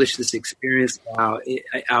establish this experience of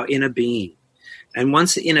our inner being. And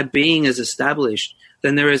once the inner being is established,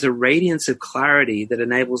 then there is a radiance of clarity that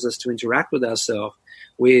enables us to interact with ourselves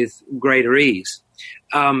with greater ease.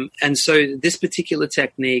 And so this particular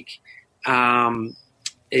technique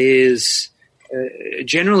is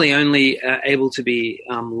generally only able to be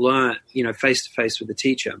learnt, face-to-face with the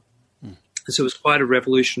teacher. So it was quite a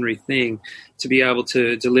revolutionary thing to be able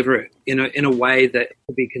to deliver it in a way that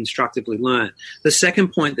could be constructively learned. The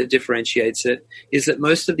second point that differentiates it is that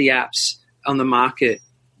most of the apps on the market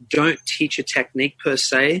don't teach a technique per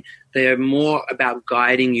se. They are more about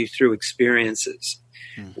guiding you through experiences.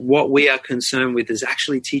 What we are concerned with is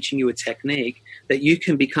actually teaching you a technique that you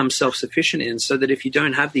can become self-sufficient in, so that if you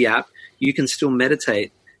don't have the app, you can still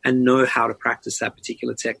meditate and know how to practice that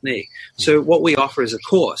particular technique. So what we offer is a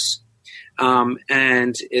course.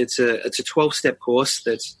 And it's a 12-step course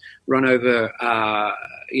that's run over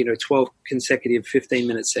 12 consecutive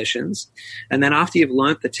 15-minute sessions. And then after you've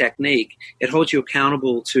learnt the technique, it holds you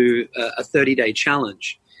accountable to a 30-day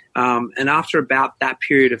challenge. And after about that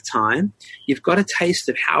period of time, you've got a taste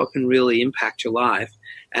of how it can really impact your life,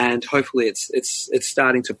 and hopefully it's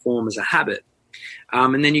starting to form as a habit.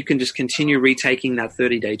 And then you can just continue retaking that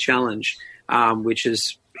 30-day challenge, which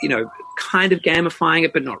is kind of gamifying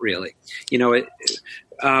it, but not really. The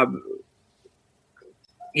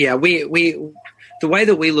way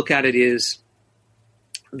that we look at it is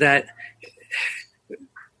that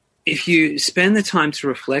if you spend the time to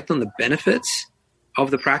reflect on the benefits of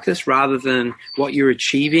the practice rather than what you're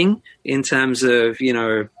achieving in terms of,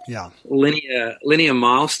 linear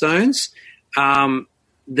milestones,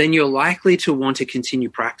 then you're likely to want to continue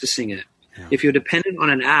practicing it. Yeah. If you're dependent on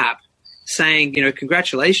an app saying,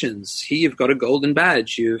 congratulations, here you've got a golden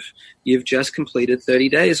badge, you've just completed 30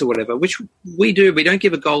 days or whatever, which we do. We don't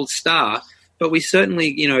give a gold star, but we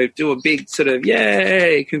certainly, do a big sort of,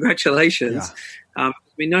 yay, congratulations. Yeah.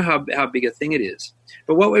 We know how big a thing it is.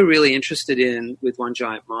 But what we're really interested in with One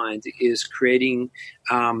Giant Mind is creating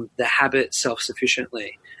the habit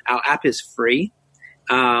self-sufficiently. Our app is free.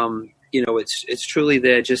 It's truly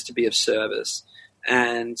there just to be of service.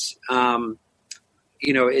 And,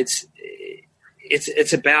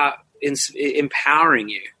 it's about empowering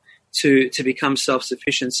you to become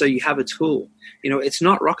self-sufficient so you have a tool. It's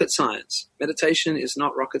not rocket science. Meditation is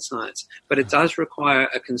not rocket science, but it does require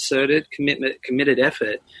a concerted, committed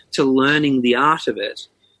effort to learning the art of it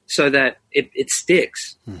so that it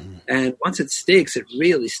sticks. Mm-hmm. And once it sticks, it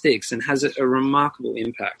really sticks and has a remarkable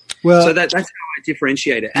impact. Well, so that's how I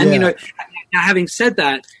differentiate it. And, now having said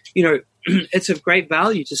that, it's of great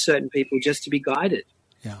value to certain people just to be guided.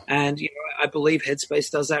 Yeah. And, I believe Headspace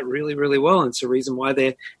does that really, really well. And it's a reason why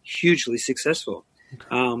they're hugely successful. Okay.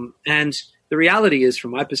 And the reality is,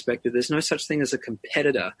 from my perspective, there's no such thing as a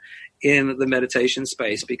competitor in the meditation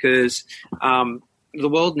space because the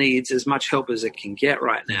world needs as much help as it can get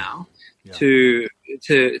right now to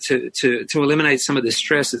eliminate some of the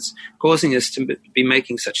stress that's causing us to be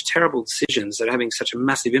making such terrible decisions that are having such a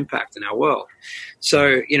massive impact in our world.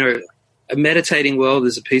 So, a meditating world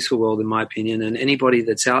is a peaceful world, in my opinion, and anybody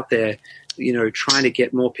that's out there, trying to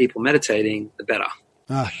get more people meditating, the better.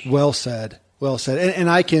 Well said. Well said. And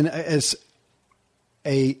I can, as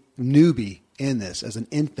a newbie in this, as an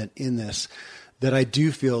infant in this, that I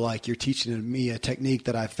do feel like you're teaching me a technique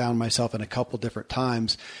that I've found myself in a couple different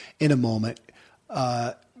times in a moment.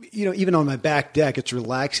 Even on my back deck, it's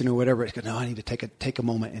relaxing or whatever. It's no, I need to take a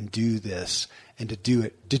moment and do this and to do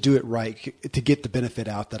it right, to get the benefit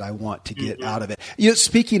out that I want to get out of it.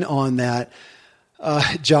 Speaking on that,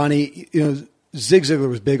 Jonni, Zig Ziglar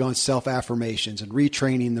was big on self-affirmations and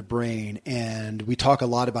retraining the brain. And we talk a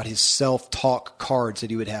lot about his self-talk cards that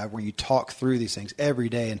he would have where you talk through these things every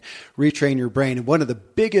day and retrain your brain. And one of the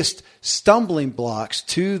biggest stumbling blocks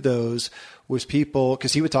to those was people,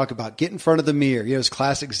 because he would talk about get in front of the mirror. His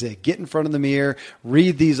classic Zig, get in front of the mirror,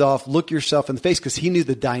 read these off, look yourself in the face, because he knew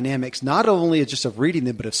the dynamics, not only just of reading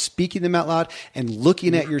them, but of speaking them out loud and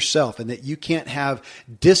looking at yourself, and that you can't have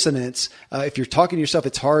dissonance. If you're talking to yourself,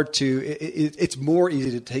 it's hard to, it's more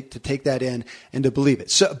easy to take that in and to believe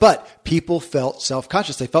it. So, but people felt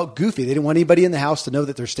self-conscious. They felt goofy. They didn't want anybody in the house to know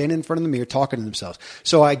that they're standing in front of the mirror talking to themselves.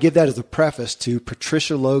 So I give that as a preface to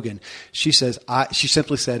Patricia Logan. She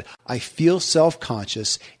simply said, I feel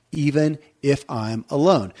self-conscious even if I'm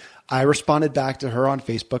alone. I responded back to her on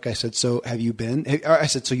Facebook. I said, so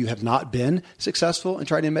you have not been successful in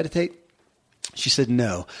trying to meditate? She said,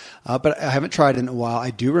 no, but I haven't tried in a while. I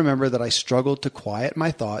do remember that I struggled to quiet my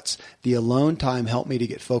thoughts. The alone time helped me to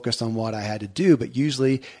get focused on what I had to do, but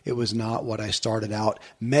usually it was not what I started out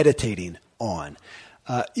meditating on.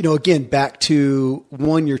 Again, back to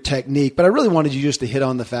your technique, but I really wanted you just to hit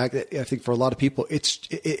on the fact that I think for a lot of people, it's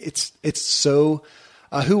so,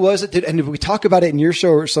 who was it? And if we talk about it in your show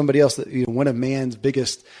or somebody else, that, one of man's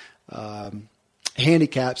biggest,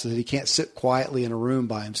 handicaps is that he can't sit quietly in a room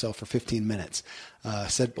by himself for 15 minutes.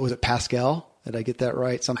 Was it Pascal? Did I get that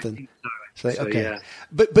right? Something. Okay. Yeah.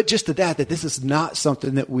 But just that this is not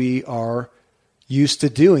something that we are used to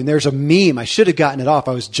doing. There's a meme. I should have gotten it off.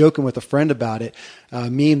 I was joking with a friend about it.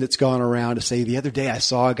 A meme that's gone around to say the other day I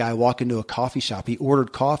saw a guy walk into a coffee shop. He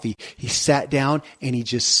ordered coffee. He sat down and he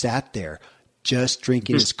just sat there, just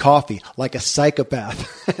drinking his coffee like a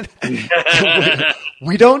psychopath.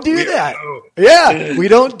 We don't do that. Yeah, we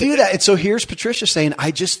don't do that. And so here's Patricia saying,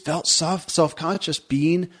 I just felt self-conscious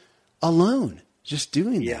being alone, just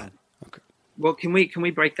doing that. Okay. Well, can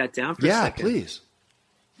we break that down for a second? Yeah, please.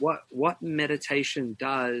 What meditation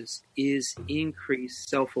does is increase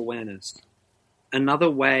self-awareness. Another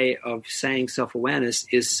way of saying self-awareness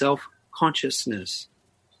is self-consciousness.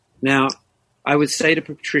 Now, I would say to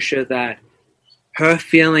Patricia that her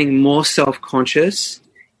feeling more self-conscious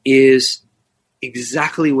is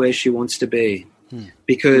exactly where she wants to be,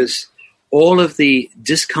 because all of the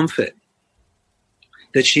discomfort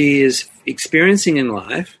that she is experiencing in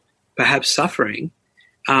life, perhaps suffering,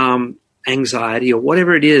 anxiety or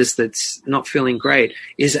whatever it is that's not feeling great,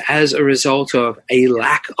 is as a result of a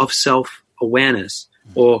lack of self-awareness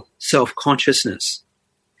or self-consciousness.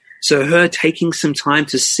 So her taking some time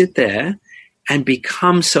to sit there and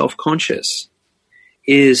become self-conscious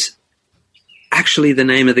is actually the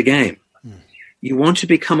name of the game. You want to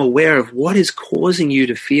become aware of what is causing you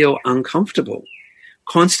to feel uncomfortable.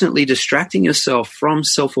 Constantly distracting yourself from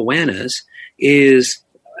self-awareness is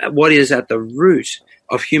what is at the root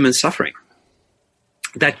of human suffering.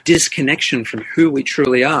 That disconnection from who we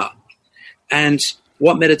truly are. And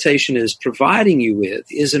what meditation is providing you with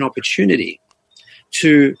is an opportunity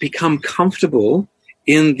to become comfortable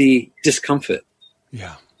in the discomfort.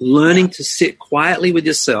 Yeah. Learning to sit quietly with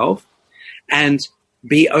yourself and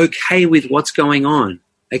be okay with what's going on.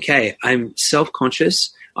 Okay, I'm self-conscious.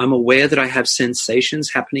 I'm aware that I have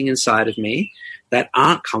sensations happening inside of me that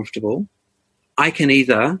aren't comfortable. I can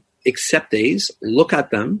either accept these, look at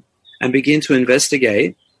them, and begin to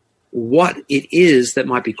investigate what it is that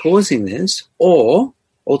might be causing this, or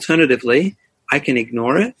alternatively, I can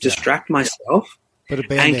ignore it, distract myself, put a and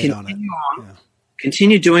Band-Aid continue on it.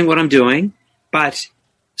 continue doing what I'm doing, but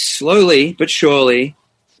slowly but surely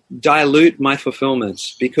dilute my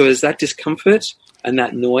fulfillment, because that discomfort and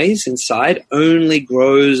that noise inside only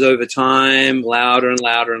grows over time, louder and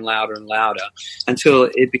louder and louder and louder, until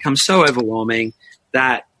it becomes so overwhelming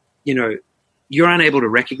that, you're unable to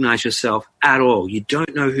recognize yourself at all. You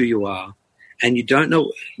don't know who you are, and you don't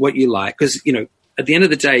know what you like. Because, at the end of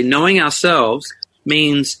the day, knowing ourselves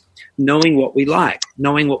means knowing what we like,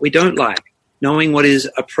 knowing what we don't like, knowing what is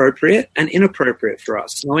appropriate and inappropriate for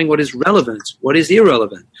us, knowing what is relevant, what is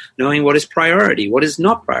irrelevant, knowing what is priority, what is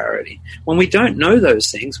not priority. When we don't know those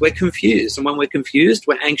things, we're confused. And when we're confused,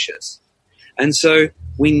 we're anxious. And so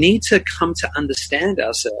we need to come to understand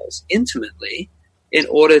ourselves intimately in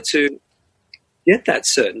order to get that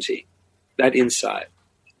certainty, that insight.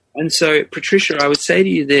 And so, Patricia, I would say to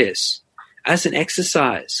you this, as an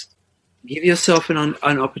exercise, give yourself an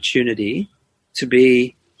opportunity to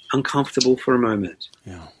be uncomfortable for a moment.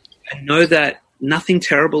 Yeah. And know that nothing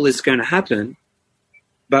terrible is going to happen,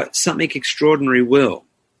 but something extraordinary will.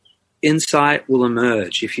 Insight will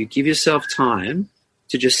emerge if you give yourself time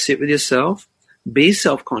to just sit with yourself, be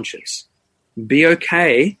self-conscious, be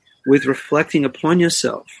okay with reflecting upon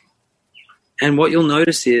yourself. And what you'll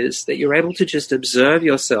notice is that you're able to just observe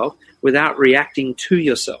yourself without reacting to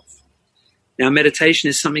yourself. Now, meditation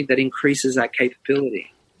is something that increases that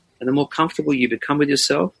capability. And the more comfortable you become with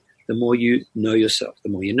yourself, the more you know yourself. The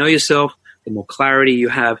more you know yourself, the more clarity you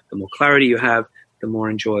have. The more clarity you have, the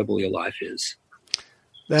more enjoyable your life is.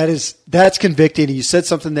 That's convicting. You said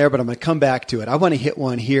something there, but I'm going to come back to it. I want to hit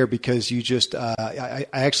one here because you just, I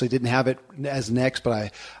actually didn't have it as next,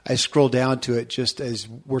 but I scrolled down to it just as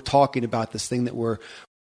we're talking about this thing that we're,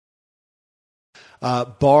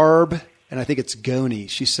 Barb, and I think it's Goni.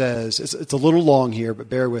 She says, it's a little long here, but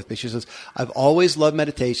bear with me. She says, I've always loved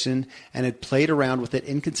meditation and had played around with it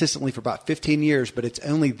inconsistently for about 15 years, but it's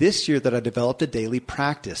only this year that I developed a daily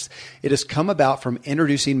practice. It has come about from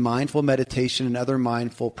introducing mindful meditation and other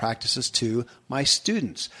mindful practices to my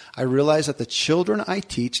students. I realized that the children I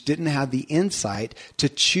teach didn't have the insight to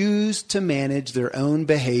choose to manage their own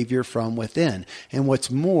behavior from within. And what's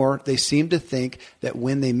more, they seem to think that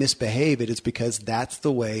when they misbehave, it is because that's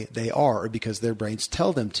the way they are, or because their brains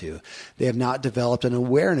tell them to. They have not developed an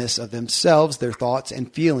awareness of themselves, their thoughts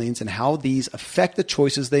and feelings, and how these affect the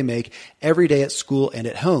choices they make every day at school and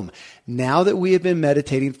at home. Now that we have been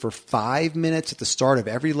meditating for 5 minutes at the start of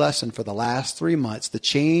every lesson for the last 3 months, the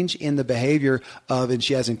change in the behavior of, and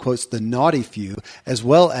she has in quotes, the naughty few, as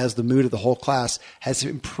well as the mood of the whole class, has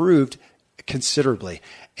improved considerably.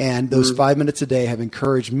 And those 5 minutes a day have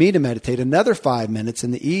encouraged me to meditate another 5 minutes in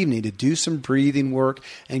the evening, to do some breathing work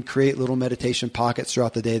and create little meditation pockets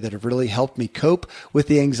throughout the day that have really helped me cope with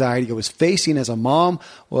the anxiety I was facing as a mom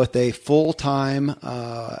with a full-time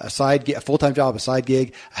job, a side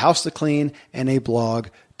gig, a house to clean, and a blog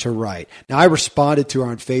to write. Now, I responded to her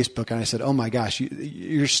on Facebook and I said, oh my gosh,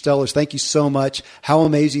 you're stellar. Thank you so much. How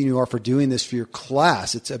amazing you are for doing this for your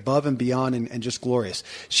class. It's above and beyond and just glorious.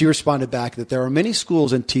 She responded back that there are many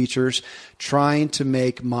schools and teachers trying to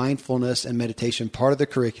make mindfulness and meditation part of the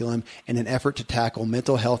curriculum in an effort to tackle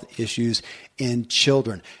mental health issues in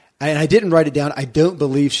children. And I didn't write it down. I don't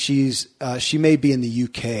believe she may be in the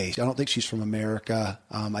UK. I don't think she's from America.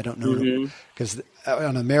 I don't know, because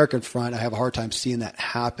on the American front, I have a hard time seeing that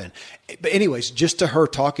happen. But anyways, just to her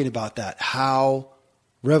talking about that, how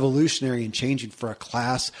revolutionary and changing for a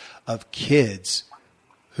class of kids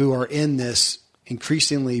who are in this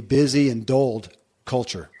increasingly busy and dulled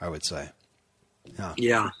culture, I would say.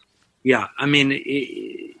 Yeah. I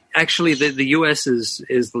mean, actually, the US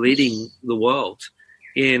is leading the world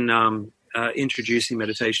in introducing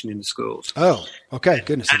meditation into schools. Oh, okay.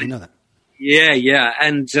 Goodness, I didn't know that. Yeah.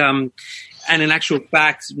 And in actual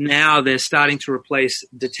fact, now they're starting to replace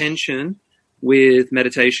detention with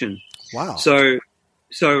meditation. Wow. So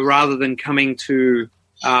rather than coming to,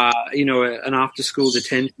 an after school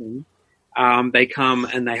detention, they come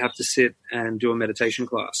and they have to sit and do a meditation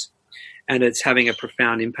class, and it's having a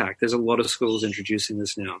profound impact. There's a lot of schools introducing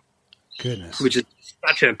this now. Goodness. Which is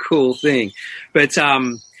such a cool thing. But,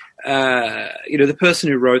 the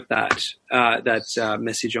person who wrote that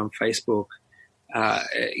message on Facebook,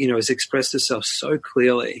 has expressed herself so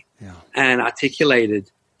clearly and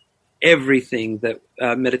articulated everything that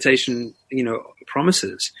meditation,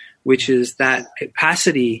 promises, which is that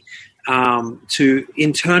capacity to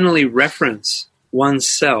internally reference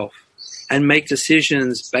oneself and make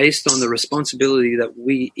decisions based on the responsibility that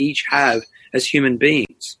we each have as human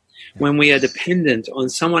beings. When we are dependent on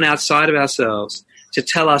someone outside of ourselves to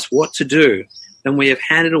tell us what to do, then we have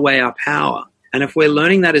handed away our power. And if we're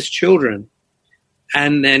learning that as children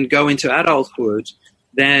and then go into adulthood,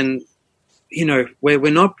 then,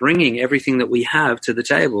 we're not bringing everything that we have to the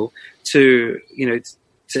table to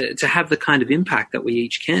have the kind of impact that we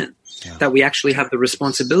each can, that we actually have the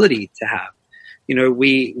responsibility to have.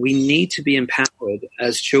 We need to be empowered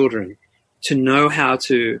as children to know how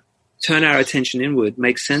to turn our attention inward,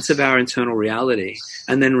 make sense of our internal reality,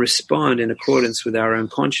 and then respond in accordance with our own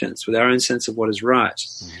conscience, with our own sense of what is right.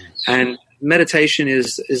 Mm-hmm. And meditation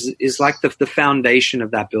is like the foundation of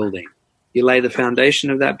that building. You lay the foundation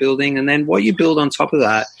of that building, and then what you build on top of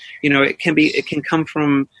that, it can come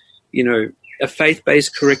from, a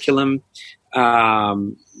faith-based curriculum.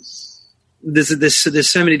 There's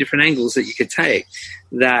so many different angles that you could take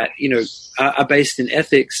that, are based in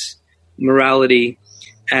ethics, morality,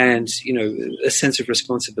 and, a sense of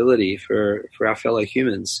responsibility for our fellow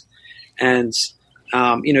humans. And,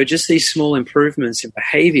 just these small improvements in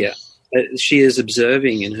behavior that she is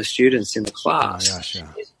observing in her students in the class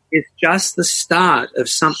is just the start of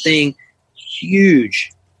something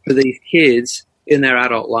huge for these kids in their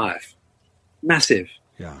adult life. Massive.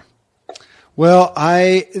 Yeah. Well,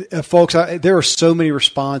 folks, there were so many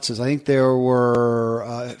responses. I think there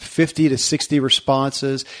were 50 to 60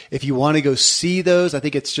 responses. If you want to go see those, I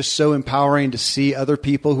think it's just so empowering to see other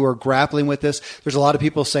people who are grappling with this. There's a lot of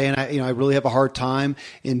people saying, I really have a hard time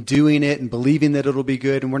in doing it and believing that it'll be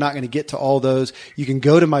good. And we're not going to get to all those. You can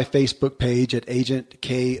go to my Facebook page at Agent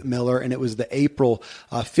K Miller, and it was the April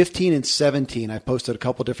 15 and 17. I posted a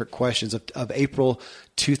couple different questions of April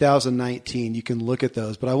 2019. You can look at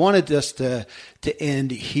those, but I wanted just to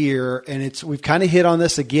end here, and we've kind of hit on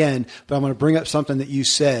this again, but I'm going to bring up something that you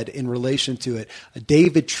said in relation to it.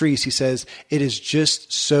 David Treese, he says, it is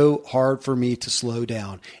just so hard for me to slow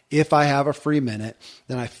down. If I have a free minute,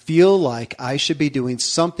 then I feel like I should be doing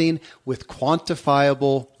something with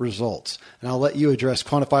quantifiable results. And I'll let you address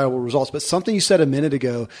quantifiable results, but something you said a minute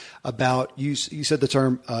ago about, you said the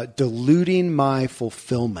term diluting my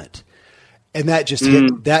fulfillment. And that just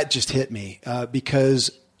hit me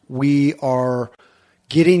because we are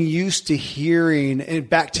getting used to hearing, and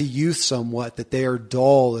back to youth somewhat, that they are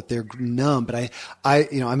dull, that they're numb. But I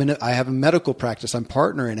have a medical practice I'm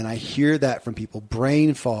partnering, and I hear that from people.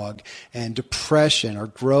 Brain fog and depression are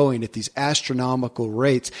growing at these astronomical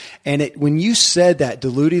rates. And when you said that,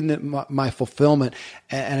 diluting my fulfillment,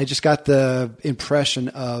 and I just got the impression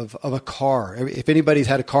of a car. If anybody's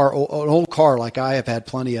had an old car like I have had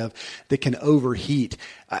plenty of, that can overheat,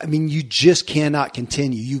 I mean, you just cannot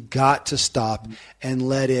continue. You got to stop and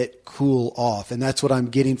let it cool off. And that's what I'm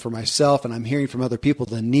getting for myself, and I'm hearing from other people,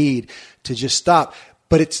 the need to just stop.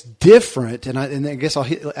 But it's different, and I guess I'll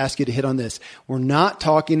ask you to hit on this. We're not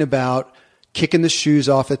talking about kicking the shoes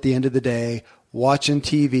off at the end of the day, watching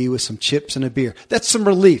TV with some chips and a beer. That's some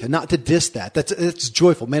relief, and not to diss that. That's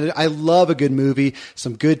joyful. Man, I love a good movie,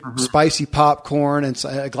 some good spicy popcorn, and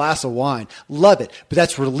a glass of wine. Love it. But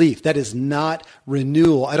that's relief. That is not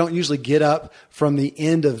renewal. I don't usually get up from the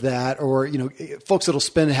end of that, or, folks that'll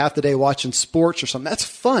spend half the day watching sports or something. That's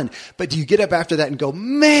fun. But do you get up after that and go,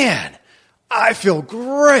 man, I feel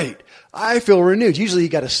great. I feel renewed. Usually you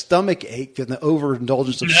got a stomach ache from the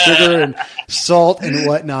overindulgence of sugar and salt and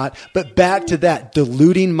whatnot. But back to that,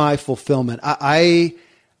 diluting my fulfillment. I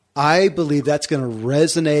believe that's going to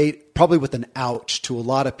resonate probably with an ouch to a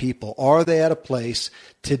lot of people. Are they at a place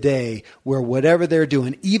today where whatever they're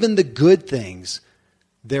doing, even the good things,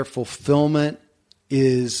 their fulfillment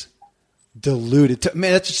is diluted?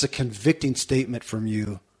 Man, that's just a convicting statement from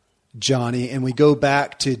you, Jonni. And we go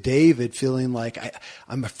back to David feeling like,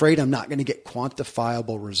 I'm afraid I'm not going to get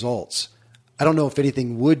quantifiable results. I don't know if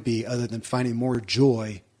anything would be other than finding more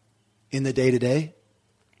joy in the day-to-day.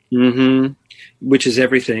 Mm-hmm. Which is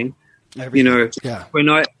everything. Yeah. We're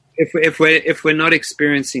not, if we're not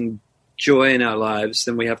experiencing joy in our lives,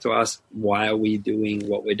 then we have to ask, why are we doing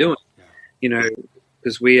what we're doing?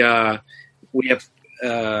 because we are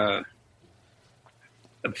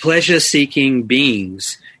pleasure-seeking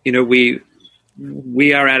beings.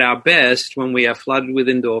 We are at our best when we are flooded with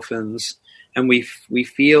endorphins and we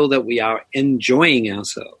feel that we are enjoying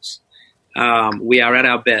ourselves. We are at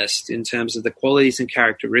our best in terms of the qualities and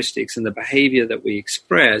characteristics, and the behavior that we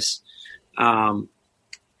express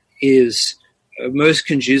is most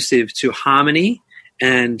conducive to harmony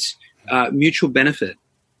and mutual benefit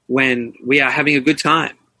when we are having a good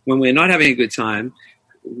time. When we're not having a good time,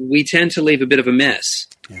 we tend to leave a bit of a mess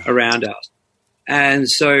around us. And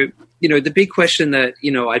so, the big question that,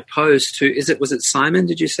 I'd pose to, was it Simon?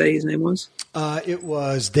 Did you say his name was? It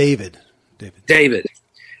was David. David.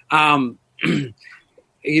 How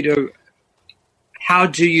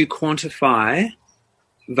do you quantify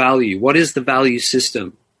value? What is the value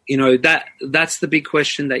system? That's the big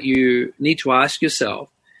question that you need to ask yourself.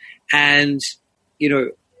 And,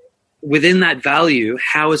 within that value,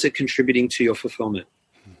 how is it contributing to your fulfillment?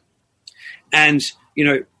 And,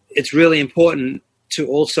 it's really important to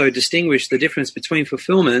also distinguish the difference between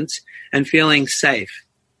fulfillment and feeling safe,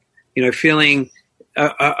 feeling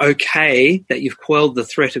okay that you've quelled the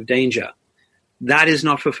threat of danger. That is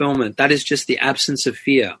not fulfillment. That is just the absence of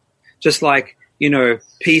fear. Just like,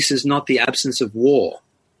 peace is not the absence of war,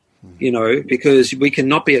 because we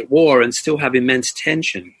cannot be at war and still have immense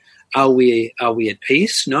tension. Are we at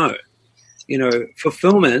peace? No.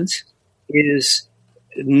 Fulfillment is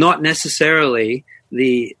not necessarily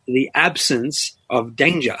the absence of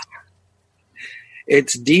danger.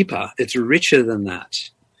 It's deeper. It's richer than that.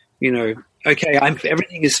 Okay,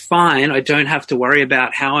 everything is fine. I don't have to worry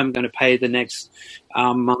about how I'm going to pay the next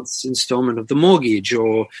month's installment of the mortgage,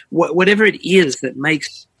 or whatever it is that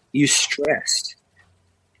makes you stressed.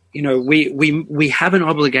 We have an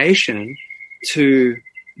obligation to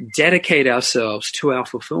dedicate ourselves to our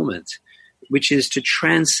fulfillment, which is to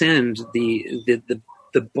transcend the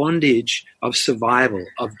bondage of survival,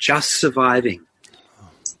 of just surviving,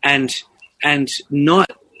 and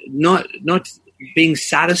not being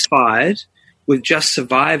satisfied with just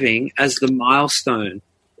surviving as the milestone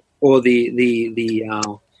or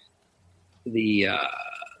the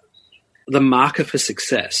marker for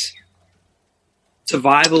success.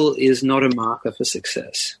 Survival is not a marker for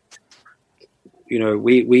success.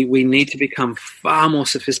 We need to become far more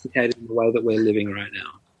sophisticated in the way that we're living right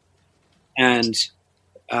now, and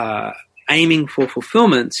aiming for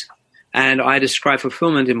fulfillment. And I describe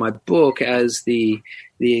fulfillment in my book as the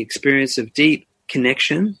experience of deep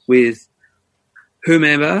connection with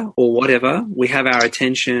whomever or whatever we have our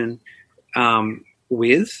attention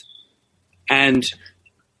with. And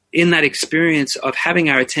in that experience of having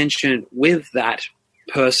our attention with that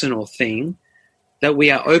person or thing, that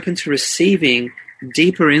we are open to receiving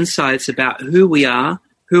deeper insights about who we are,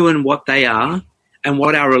 who and what they are, and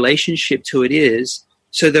what our relationship to it is,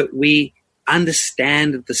 so that we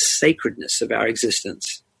understand the sacredness of our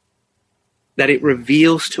existence, that it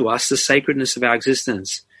reveals to us the sacredness of our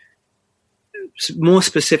existence. More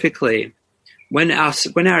specifically, when our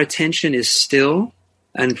attention is still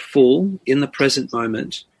and full in the present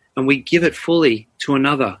moment, and we give it fully to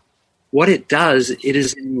another, what it does, it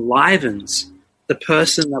enlivens the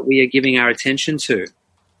person that we are giving our attention to.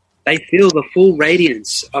 They feel the full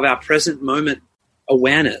radiance of our present moment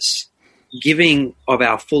awareness, giving of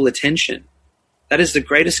our full attention. That is the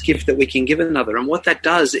greatest gift that we can give another. And what that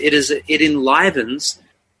does, it enlivens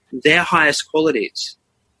their highest qualities.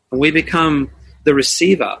 And we become the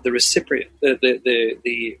receiver, the recipient,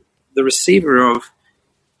 the receiver of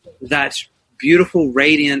that beautiful,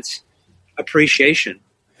 radiant appreciation.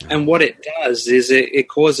 And what it does is it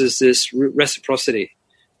causes this reciprocity,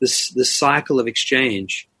 this cycle of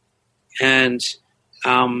exchange. And,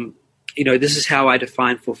 this is how I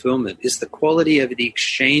define fulfillment, is the quality of the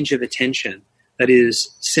exchange of attention that is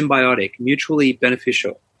symbiotic, mutually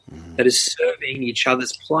beneficial, that is serving each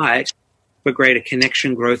other's plight for greater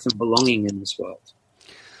connection, growth, and belonging in this world.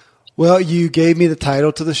 Well, you gave me the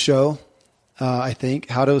title to the show, I think,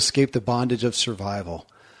 How to Escape the Bondage of Survival.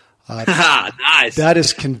 Nice. That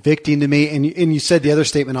is convicting to me. And you said the other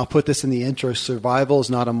statement, I'll put this in the intro, survival is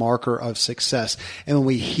not a marker of success. And when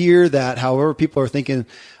we hear that, however people are thinking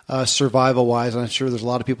survival wise, I'm sure there's a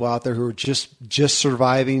lot of people out there who are just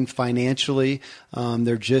surviving financially.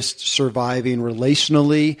 They're just surviving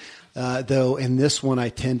relationally. though in this one, I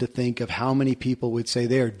tend to think of how many people would say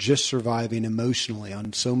they are just surviving emotionally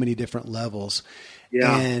on so many different levels.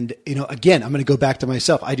 Yeah. And, again, I'm going to go back to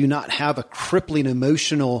myself. I do not have a crippling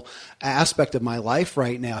emotional aspect of my life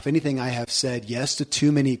right now. If anything, I have said yes to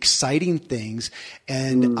too many exciting things.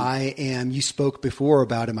 And you spoke before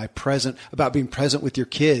about, about being present with your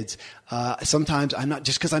kids. Sometimes I'm not,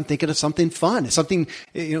 just because I'm thinking of something fun, something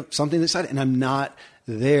exciting, and I'm not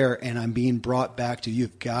there, and I'm being brought back to,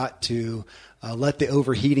 you've got to let the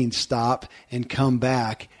overheating stop and come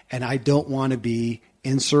back. And I don't want to be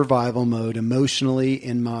in survival mode emotionally,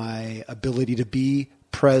 in my ability to be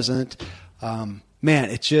present.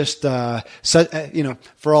 It's just,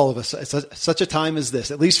 for all of us, such a time as this,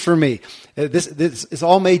 at least for me. This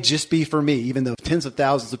all may just be for me, even though tens of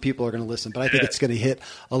thousands of people are going to listen. But I think it's going to hit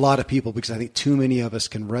a lot of people, because I think too many of us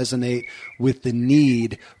can resonate with the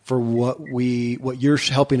need for what you're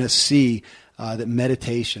helping us see, that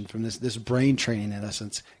meditation from this brain training, in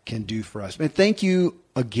essence, can do for us. And thank you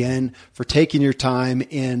again for taking your time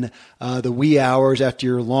in the wee hours after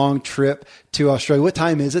your long trip to Australia. What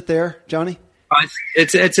time is it there, Jonni?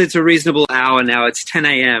 It's a reasonable hour now. It's 10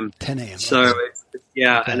 a.m. 10 a.m. So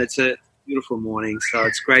okay. And it's a beautiful morning. So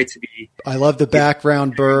it's great to be. I love the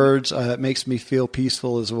background birds. It makes me feel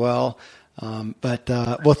peaceful as well.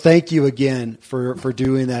 Well, thank you again for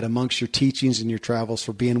doing that amongst your teachings and your travels,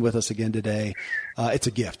 for being with us again today. It's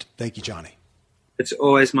a gift. Thank you, Jonni. It's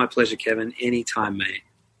always my pleasure, Kevin. Anytime, mate.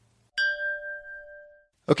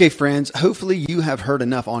 Okay, friends, hopefully you have heard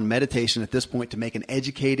enough on meditation at this point to make an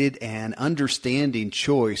educated and understanding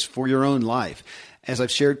choice for your own life. As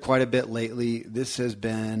I've shared quite a bit lately, this has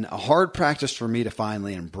been a hard practice for me to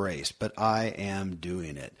finally embrace, but I am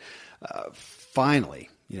doing it. Finally,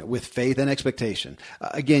 with faith and expectation.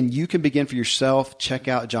 Again, you can begin for yourself. Check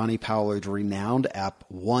out Jonni Pollard's renowned app,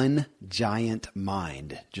 One Giant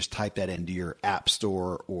Mind. Just type that into your app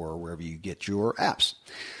store or wherever you get your apps.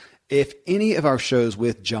 If any of our shows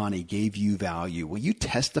with Jonni gave you value, will you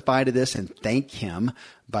testify to this and thank him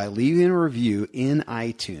by leaving a review in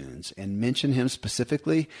iTunes and mention him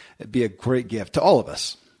specifically? It'd be a great gift to all of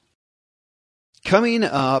us. Coming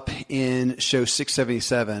up in show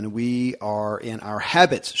 677, we are in our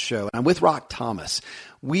Habits show, and I'm with Rock Thomas.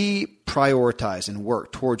 We prioritize and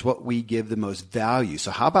work towards what we give the most value.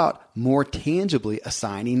 So how about more tangibly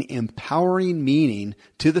assigning empowering meaning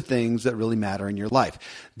to the things that really matter in your life?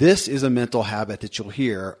 This is a mental habit that you'll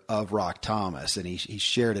hear of Rock Thomas, and he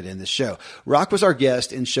shared it in the show. Rock was our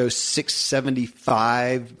guest in show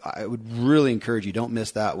 675. I would really encourage you, don't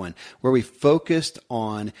miss that one, where we focused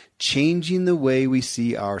on changing the way we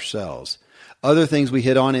see ourselves. Other things we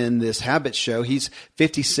hit on in this habit show, he's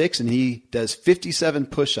 56 and he does 57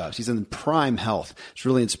 push-ups. He's in prime health. It's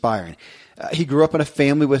really inspiring. He grew up in a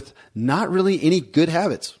family with not really any good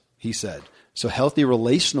habits, he said. So healthy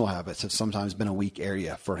relational habits have sometimes been a weak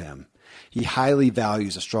area for him. He highly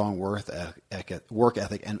values a strong work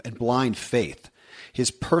ethic and blind faith.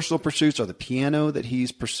 His personal pursuits are the piano that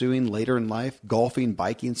he's pursuing later in life, golfing,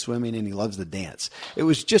 biking, swimming, and he loves to dance. It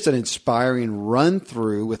was just an inspiring run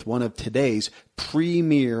through with one of today's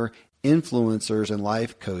premier influencers and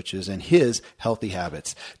life coaches and his healthy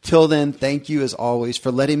habits. Till then, thank you as always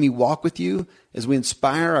for letting me walk with you as we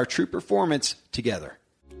inspire our true performance together.